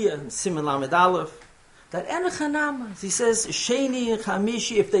Machriya, Siman Lamed Aleph, that Enochanama, he says, Sheni and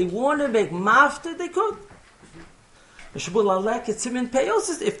Chamishi, if they want to make mafter, they could. Shabul Alek, it's Siman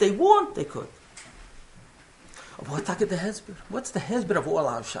Peyos, if they want, they could. What's the Hezbollah? What's the Hezbollah of all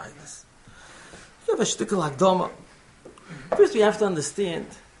our shaylas? You have a shtickle like Doma. First, we have to understand,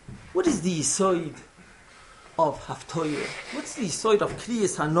 what is the Yisoid of Haftoyer? What's the Yisoid of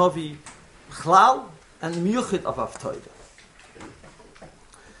Kriyas Hanovi, Chlal, and Miyuchid of Haftoyer?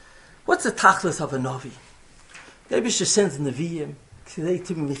 What's the tachlis of a Navi? The Eibusher sends Nevi'im to be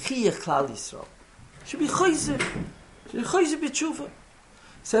Mechiach Klal Yisrael. Should be chayzer. Should be chayzer b'tshuva.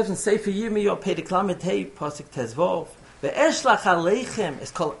 Says in Sefer Yirmiyah, Perek Lamed Hey, Pasuk Tezvav, ve'eshlach aleichem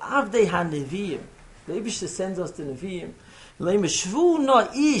es kol avdei ha-neviim. The Eibishter sends us the Neviim. Leim shvu no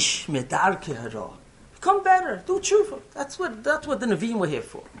ish medarke hara. Become better. Do tshuva. That's what the Neviim were here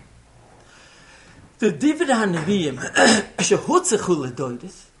for. The Divrei HaNeviim, shehutzechu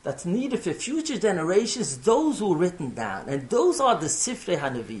ledoides, that's needed for future generations, those who are written down. And those are the Sifrei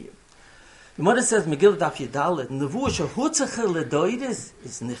HaNeviim. The mother says, Megillah Daf Yedalet, Nevuah shehutzechu ledoides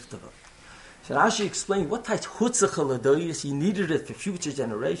is nichtava. So Rashi explained what type of hutzechu ledoides, he needed it for future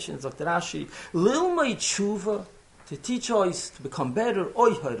generations. Dr. Rashi, lilmei tshuva, to teach us to become better,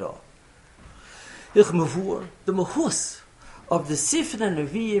 oy hara. Ich mavur, the mahus of the Sifrei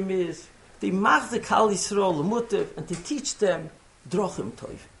HaNeviim is, they mach the Kal Yisrael l'mutiv and to teach them drochim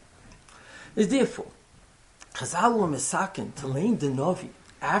toiv. Is therefore, Chazal were mesaken to learn the Navi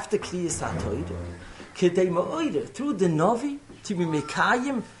after Kliyas HaTorah, kedei ma'oire through the Navi to be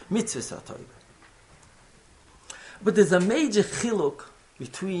mekayim mitzvahs HaTorah. But there's a major chiluk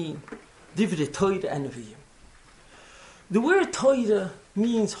between Divrei Torah and Nevi'im. The word Torah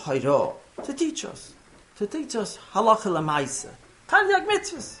means hayra, to teach us halacha l'maisa, kind of like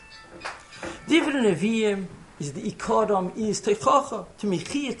mitzvahs. Divrei Nevi'im is the ikaram, is teichacha, to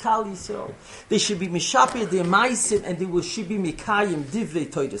mechiyah Kal Yisrael. They should be mishapir their maisim, and they should be mekayim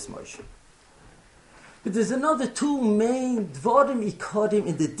divrei Torah's Moshe. But there's another two main dvarim ikarim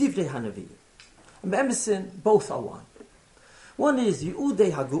in the Divrei HaNevi'im. And Emerson, both are one. One is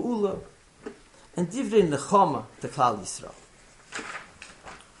Yehudei HaGeula, and Divrei Nechama to Klal Yisrael.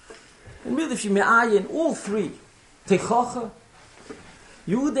 And really, if you me'ayin all three, teichacha,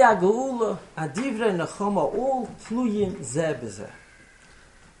 Yehudei HaGeula and Divrei Nechama all tluyin zeh b'zeh.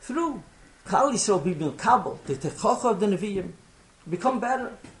 Through Klal Yisrael being kabel, the teichacha of the Nevi'im, become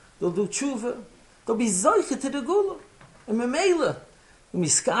better. They'll do tshuva. They'll be zoiche to the Gula. And memela,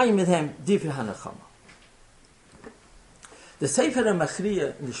 miskayim with him Divrei HaNechama. The Sefer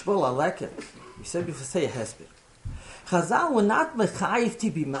HaMachriya in the Shbol HaLeket, we said before, say a hesper. Chazal were not mechayiv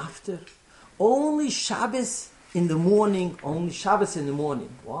to be mafter. Only Shabbos in the morning, only Shabbos in the morning.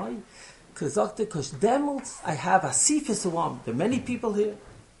 Why? Because demels, I have a sifis awam. There are many people here.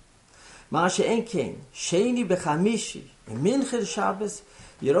 Ma'ashe enkein, sheni bechamishi, in mincha Shabbos,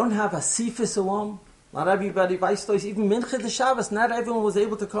 you don't have a sifis awam. Not everybody weiß, even mincha Shabbos, not everyone was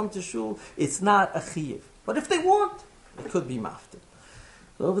able to come to shul. It's not a chiyuv. But if they want, it could be mafter.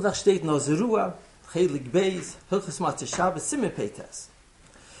 So over there steht no Zerua, Chelik Beis, Hilchas Matzah Shabbos, Simon Peitas.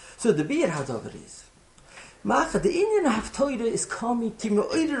 So the beer hadover is, Macha, the Indian Haftorah is coming to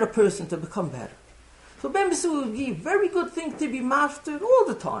order a person to become better. So Bembesu will give very good thing to be mastered all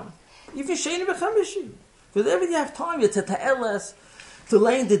the time. Even Sheni B'chamishi. Because every day you have time, you have to tell us to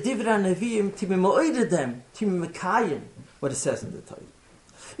learn the Divrei Nevi'im, to be order them, to be Mekayim, what it says in the Torah.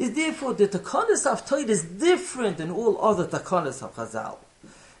 Is therefore the Takanas of Torah is different than all other Takanas of Chazal.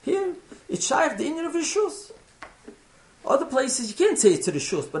 Here, it's Shaykh the Indian of Rishus. Other places you can't say it's a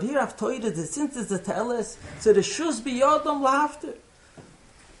Rishus, but here I've told you that since it's the Teles, it's a Rishus biyadam lahafter.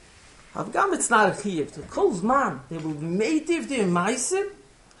 Avgam, it's not a Chiyuv. The Kol's man, they will be made if they're Meisim,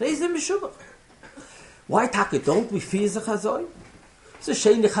 raise them Meshubach. Why Taka don't we fear the Chazoi? It's a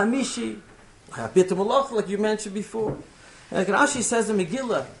Shein Chamishi, a bit of Malach, like you mentioned before. Like Rashi says in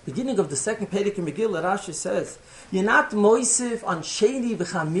Megillah, beginning of the second Perek in Megillah, Rashi says, you're not moisif on Sheni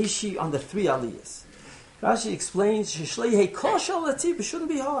v'chamishi on the three aliyahs. Rashi explains, Shishlei hey koshal latib, it shouldn't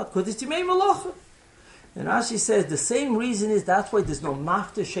be hard, because it's Yimei Malacha. And Rashi says the same reason is that's why there's no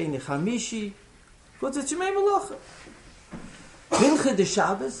mafter Sheni chamishi, because it's Yimei Malacha. Mincha de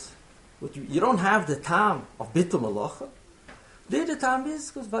Shabbos, you don't have the time of Bitul Malacha. There the time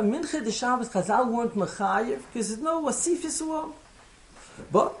is, because by Mincha de Shabbos, Chazal weren't mechayev, because there's no wasif yisuam.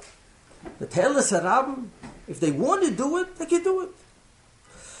 But, the Teles Harabim, if they want to do it, they can do it.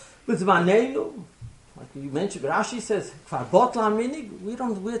 But Zmanenu, like you mentioned, Rashi says, Kvar Botla Minig,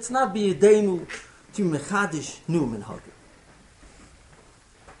 it's not biyedenu to mechadish nu minhagim.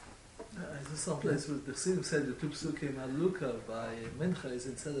 There's some place where the Chassidim said the two psukim Haluka by Mincha is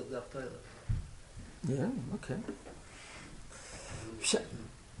instead of the Haftarah. Yeah, okay.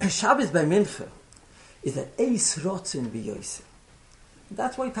 Shabbos by Mincha is an Eis Rotzin b'Yosef.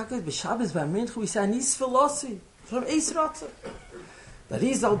 That's why Shabbos by Mincha we say Anis Velosi from Eis Rotzin. The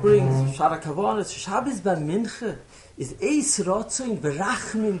Rizal brings Shara Kavanas. Shabbos by Mincha is Eis Rotzin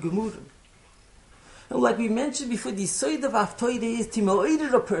b'Rachmim Gemurim. And like we mentioned before, the Soid of Haftorah is to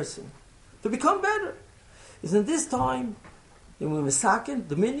moeder a person to become better. Is in this time when we were second,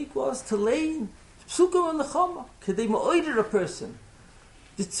 the minik was to lay Psukim on the Chama, kedei moeder a person.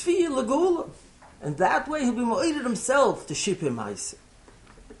 The tzviyah legula. And that way he'll be moided himself to ship him Maisa.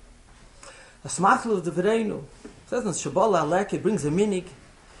 A smachel of the Verenu says in Shabbat Alek, it brings a minig.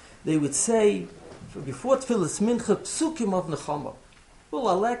 They would say, before Tfilas Mincha, Psukim of Nechama. Well,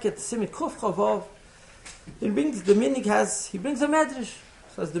 Alek at Simit Kuf Chavav. He brings a medrash.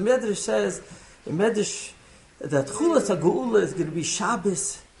 So as the medrash says, the medrash, that Chulas HaGeula is going to be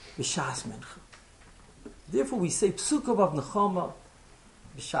Shabbos b'Shas Mincha. Therefore we say Psukim of Nechama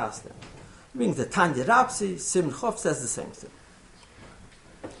b'Shas Mincha. He brings the Tanya Rapsi, Simon Chof says the same thing.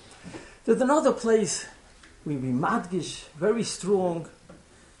 There's another place where we madgish, very strong,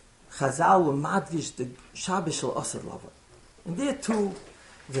 Chazal will madgish the Shabbos shel Asad Lava. And there too,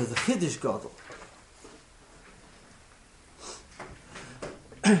 there's a Chiddush Gadol.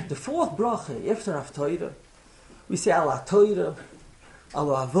 The fourth bracha after Haftorah, we say Ala Torah,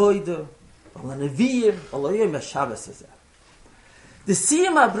 Ala Avodah, Ala Nevi'im, Ala Yom HaShabbos Hazeh. The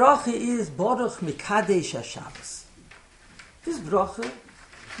Siyam HaBracha is Baruch Mikadesh HaShabbos. This bracha,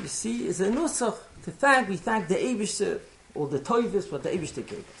 you see, is a nusach to thank. We thank the Eibishter, or the Toivis, what the Eibishter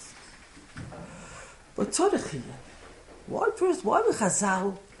gave us. But Tzorech here, why will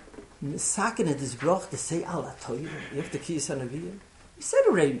Chazal sacken in this bracha to say Ala Torah? You have the Kiyas HaNevi'im. We said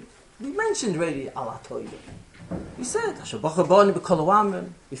already, we mentioned already Ala Torah. We said, Hashabach Bani B'Kol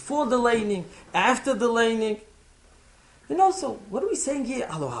Ha'amim, before the laning, after the laning. And also, what are we saying here?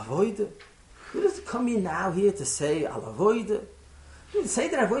 Ala Avodah. We just come in now here to say Ala Avodah. We say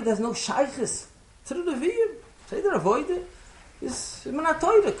that Avodah has no shaykhis to the Nevi'im. Say that Avodah is Manat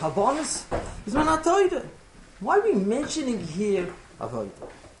Torah. Karbonis is Manat Torah. Why are we mentioning here Avodah?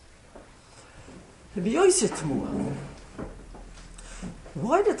 Rabbi Yosef Tmua.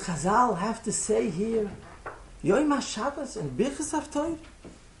 Why did Chazal have to say here Yom HaShabbos and Birchas Haftorah?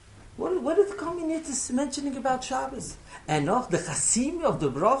 What did the community is mentioning about Shabbos? And noch the Chasim of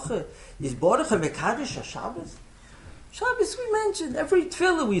the bracha is Baruch HaMekadosh HaShabbos. Shabbos we mentioned every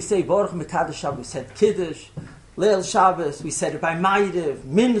tefillah we say Baruch HaMekadosh Shabbos. We said Kiddush, Leil Shabbos. We said it by Ma'ariv,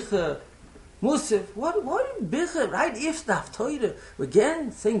 Mincha, Musaf. Why did Birchas right after Haftorah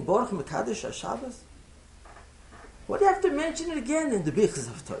again saying Baruch HaMekadosh HaShabbos? Why do you have to mention it again in the Birchas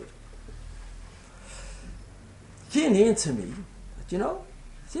Haftorah? He didn't answer me, but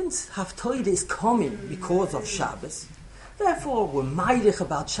since Haftorah is coming because of Shabbos, therefore we're meidich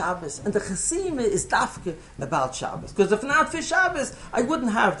about Shabbos, and the Chasim is dafke about Shabbos. Because if not for Shabbos, I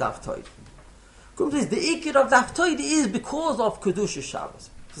wouldn't have the Haftorah. The ikir of the Haftorah is because of Kedusha Shabbos.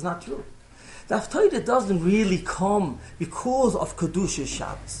 It's not true. The Haftorah doesn't really come because of Kedusha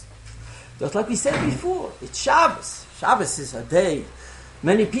Shabbos. Just like we said before, it's Shabbos. Shabbos is a day.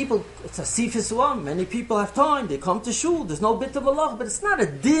 Many people, it's a sifis one. Many people have time. They come to shul. There's no bit of malach, but it's not a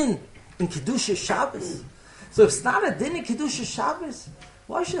din in Kedusha Shabbos. So if it's not a din in Kedusha Shabbos,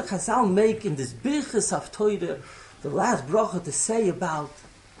 why should Chazal make in this Birchas Haftorah the last bracha to say about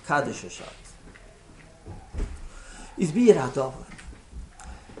Kedusha Shabbos? Is Bir Adover.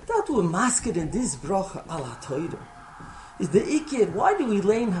 That we're masked in this bracha al HaTorah is the ikir. Why do we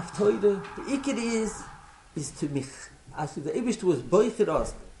learn Haftorah? The ikir is to mich. As the Eibishter was boichet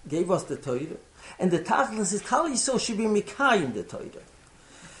us, gave us the Torah, and the tachlis is Kal Yisrael should be mikayim the Torah.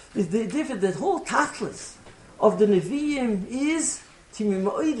 Is the different? The whole tachlis of the Nevi'im is to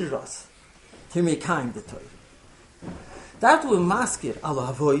me'oider us, to mikayim the Torah. That will maskir al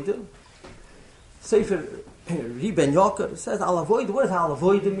avodah. Sefer Riben Yoker says al avodah. What does al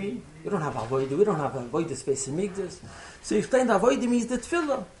avodah mean? We don't have avodah. We don't have avodah space in Migdus. So he explained avodah means the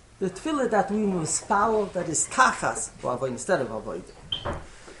tefillah. The tefillah that we mispal, that is tachas, instead of avodah.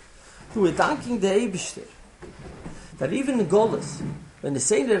 So we're thanking the Eibishter that even in Golas, when they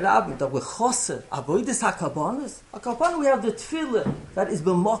say in the Rabbim that we're choser, avodas hakabanas, we have the tefillah that is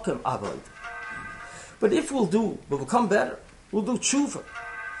b'mokem avodah. But if we'll become better, we'll do tshuva.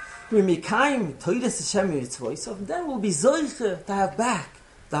 We mikayim toides Hashem mitzvos, then we'll be zoiche to have back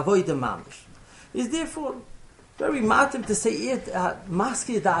the avodah mamish. Is therefore very matim to say it,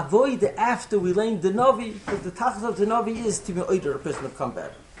 maski the avoid after we learn the Navi, because the tachlis of the Navi is to be either a person of come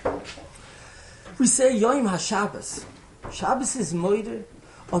better. We say Yom HaShabbos. Shabbos is moeder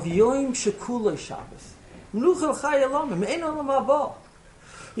of Yom Shekuloi Shabbos. Menuchel Chai Olam, Me'en Olam Haba.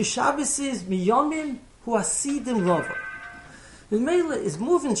 The Shabbos is Miyomim who Hasidim Rova. The Mele is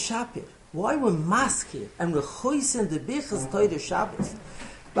moving Shapir. Why we're maskir and we're choisen the Birchas Torah Shabbos.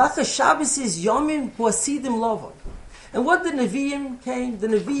 Bacha Shabbos is Yomim who Hasidim Lova. And what the Nevi'im came, the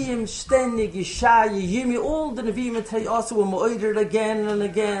Nevi'im, Shtennig, Yeshaya, Yirmi, all the Nevi'im also were moeder again and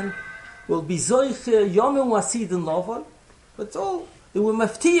again. Will be Zoiche, Yomim who Hasidim Lova. But all, they were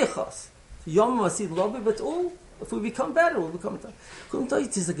Maftiachos. Yomim who Hasidim Lova, but all, if we become better, we'll become better.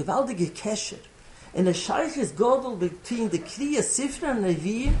 It is a gewaltige kesher And the Shaykh is Godel between the Kriya Sifra and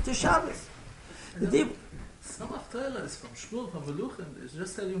Nevi'im to Shabbos. Some of Torah is from Shmuel, from Meluchim. It's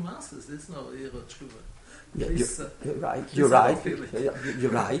just tell you masters. There's no Erot Shkuva. Yeah, you're right. this You're is right. our feeling.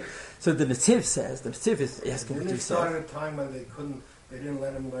 You're right. So the Netziv says, the Netziv is asking what Didn't you it start say. at a time when they didn't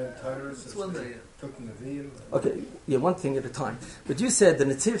let him learn Torah, It's so one they day. took him to Nevi'im. Okay, yeah, one thing at a time. But you said, the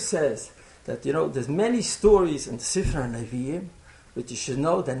Netziv says that, there's many stories in the Sifra and Nevi'im, but you should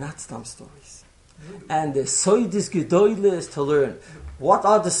know they're not stam stories. And the Soidis Gedoilis to learn. What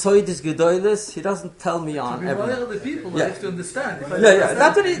are the Soidis Gedoilis? He doesn't tell me To on be every... loyal to the people, Yeah. I have to understand. If I Yeah, understand,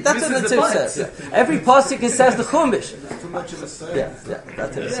 that's what the this is Netziv point. says. Yeah. Every pasuk it says the Chumash. Too much of a say. Yeah,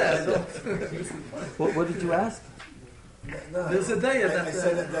 that's what it Yeah, says. I Yeah. don't. What did you ask? No, There's a day I that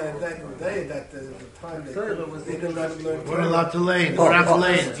said that day that the time Torah was they didn't let him learn We're Torah. allowed to lane. Oh, We're not oh, to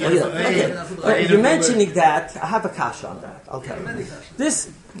lane. oh, yeah, okay. You're mentioning that. I have a kasha on that. I'll tell you.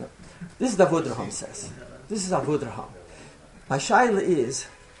 This is the Avudraham says. This is Avudraham. My shaila is,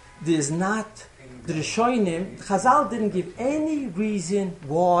 there's not, the Rishonim, Chazal didn't give any reason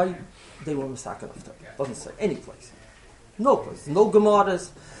why they were mistaken of Torah. Doesn't say any place. No place. No Gemaras,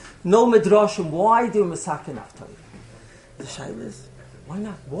 no Midrashim, why they were mistaken of Torah. The shaila is, why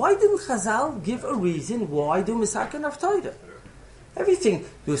not? Why didn't Chazal give a reason why they were mistaken of Torah? Everything.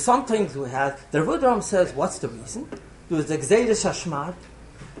 There was some things we had. The Avudraham says, what's the reason? There was the Gzeiras Hashmad.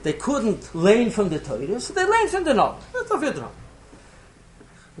 They couldn't learn from the Torah, so they learned from the Noah. That's the Avudraham.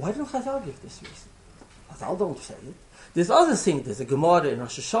 Why didn't Chazal give this reason? Chazal don't say it. There's other things. There's a Gemara in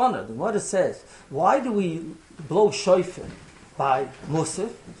Rosh Hashanah. The Gemara says, why do we blow shofar by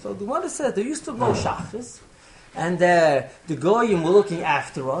Musaf? So the Gemara says they used to blow shachas, and the Goyim were looking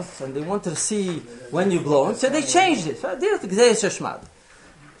after us, and they wanted to see when you blow it, so they changed it. So there's the Gzeiras Hashmad.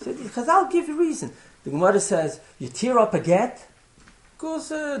 So Chazal give a reason. The Gemara says, you tear up a get, because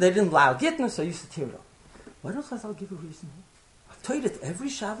they didn't allow getting, so I used to tear it up. Why don't Chazal give a reason? I've told you that every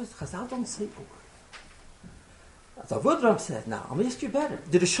Shabbos, Chazal don't say a word. As Avudraham said, now, I'm going to ask you better.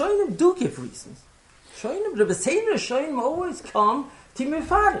 The Rishonim do give reasons. Rishonim, the B'sein Rishonim always come to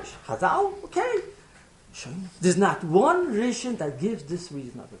Mefarish. Chazal, okay. Rishonim. There's not one Rishon that gives this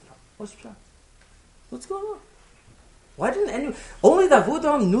reason, Avudraham. What's the problem? What's going on? Why didn't anyone... Only the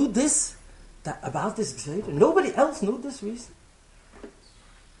Avudraham knew this, about this Gzeira. Nobody else knew this reason.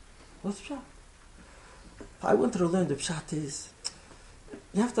 What's the pshat? I wanted to learn the pshat is,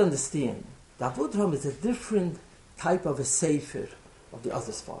 you have to understand, the Avudraham is a different type of a sefer of the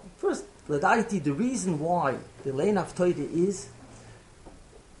other Sfarim. First, the reason why the Lein of Torah is,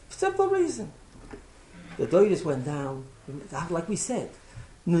 simple reason. The Doiris went down, like we said,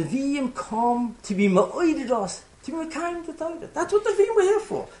 Nevi'im come to be ma'oided us, to be mekayim the Torah. That's what the Nevi'im were here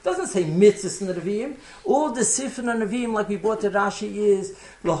for. It doesn't say mitzvahs in the Nevi'im. All the Sifra and Nevi'im, like we brought to Rashi, is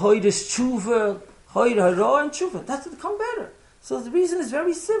Lahoidus tshuva, Hoid hara and tshuva. That's what come better. So the reason is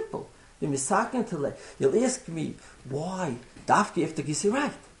very simple. You'll ask me, why? Dafki if the Gisi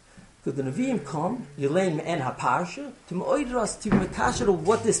right. Because the Nevi'im come, you learn Me'en HaParsha, to ma'oided us, to Mekasher of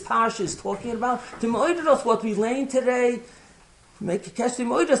what this Parsha is talking about, to ma'oided us what we learn today, make a cash to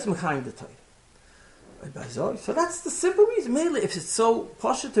ma'oided us mekayim the Torah. So that's the simple reason. Mainly, if it's so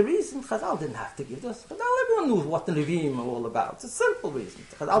partial to reason, Chazal didn't have to give this. Chazal, everyone knew what the Nevi'im are all about. It's a simple reason.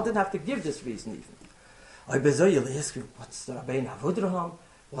 Chazal didn't have to give this reason even. You'll ask you, what's the Rabbein Avudraham?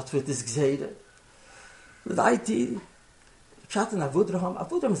 What's with this Gzeira? With IT, Pshat and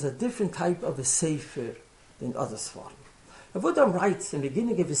Avudraham is a different type of a sefer than other Sfarim. Avudraham writes in the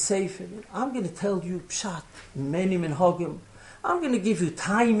beginning of his sefer, I'm going to tell you Pshat, many minhagim. I'm going to give you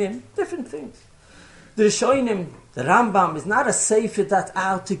timing, different things. The Rishonim, the Rambam, is not a sefer that's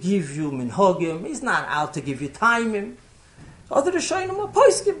out to give you minhagim. He's not out to give you timing. Other Rishonim are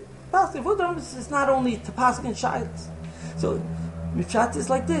poskim. Avudraham is not only to paskin shaylas. So, Pshat is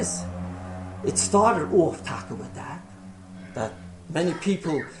like this. It started off talking with that many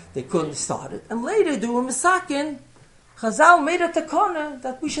people, they couldn't start it. And later, they were misakin. Chazal made a takana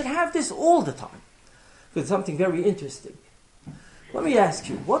that we should have this all the time. It's something very interesting. Let me ask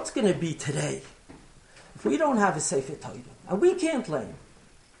you, what's going to be today? If we don't have a Sefer Torah, and we can't learn,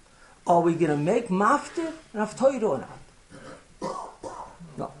 are we going to make maftir and have Torah or not?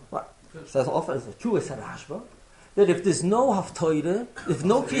 No. What? Says often as a true Rashba, that if there's no Haftorah, if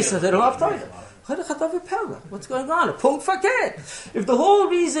no Kisa, they don't have Torah. What's going on? A punkt verkehrt. If the whole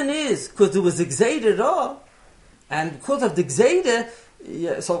reason is because there was a Gzeira, and because of the Gzeira,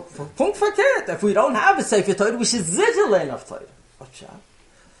 so for punkt verkehrt. If we don't have a Sefer Torah, we should sicher learn of Torah. What pshat?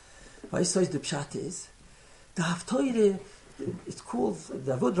 Weißt du, the pshat is the Haftorah. It's called,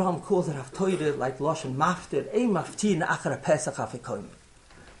 the Avudraham calls it Haftorah like Lashon Maftir, Ein Maftir Achar Pesach Afikoyim.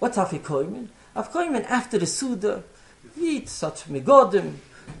 What's Afikoyim? I've come in after the Suda, eat such megodim,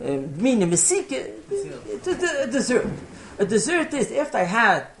 mini mesike, a dessert. A dessert is, after I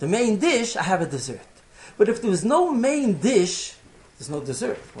had the main dish, I have a dessert. But if there was no main dish, there's no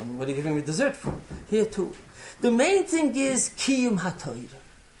dessert. What are you giving me dessert for? Here too. The main thing is kiyum ha'torah.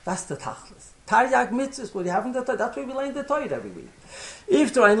 That's the tachlis. Taryag mitzvahs, what you have in the Torah, that's why we learn the Torah every week.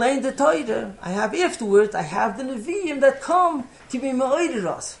 After I learn the Torah, I have the Nevi'im that come to be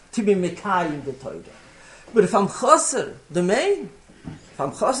me'oideras, to be mekayim the Torah. But if I'm chaser, the main, if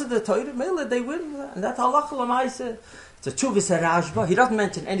I'm chaser the Torah, Mela, they win. And that's halacha l'maisa. It's a Chuvas Rashba. He doesn't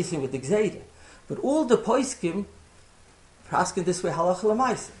mention anything with the Gzeira. But all the poskim are asking this way halacha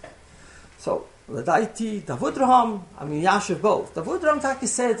l'maisa. So, Ladaiti, Davudraham, Yashav both. Davudraham Taki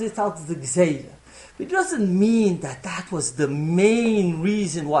says it's out of the Gzeira. It doesn't mean that was the main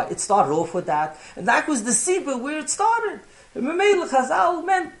reason why it started off with that, and that was the Siba where it started. Memele Chazal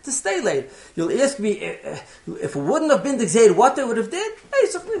meant to stay late. You'll ask me if it wouldn't have been the Gzeira, what they would have did?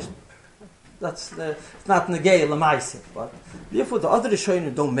 That's it's not negay lamaisa, but therefore the other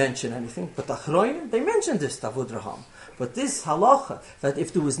Rishonim don't mention anything, but the Achronim, they mention this Davudraham. But this halacha, that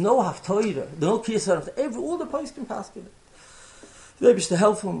if there was no haftoira, no kisar, all the points can pass it. Maybe it's to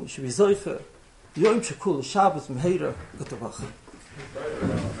help him, should be zoifer. Yom Shekul, Shabbos, Meheira, Gutavach.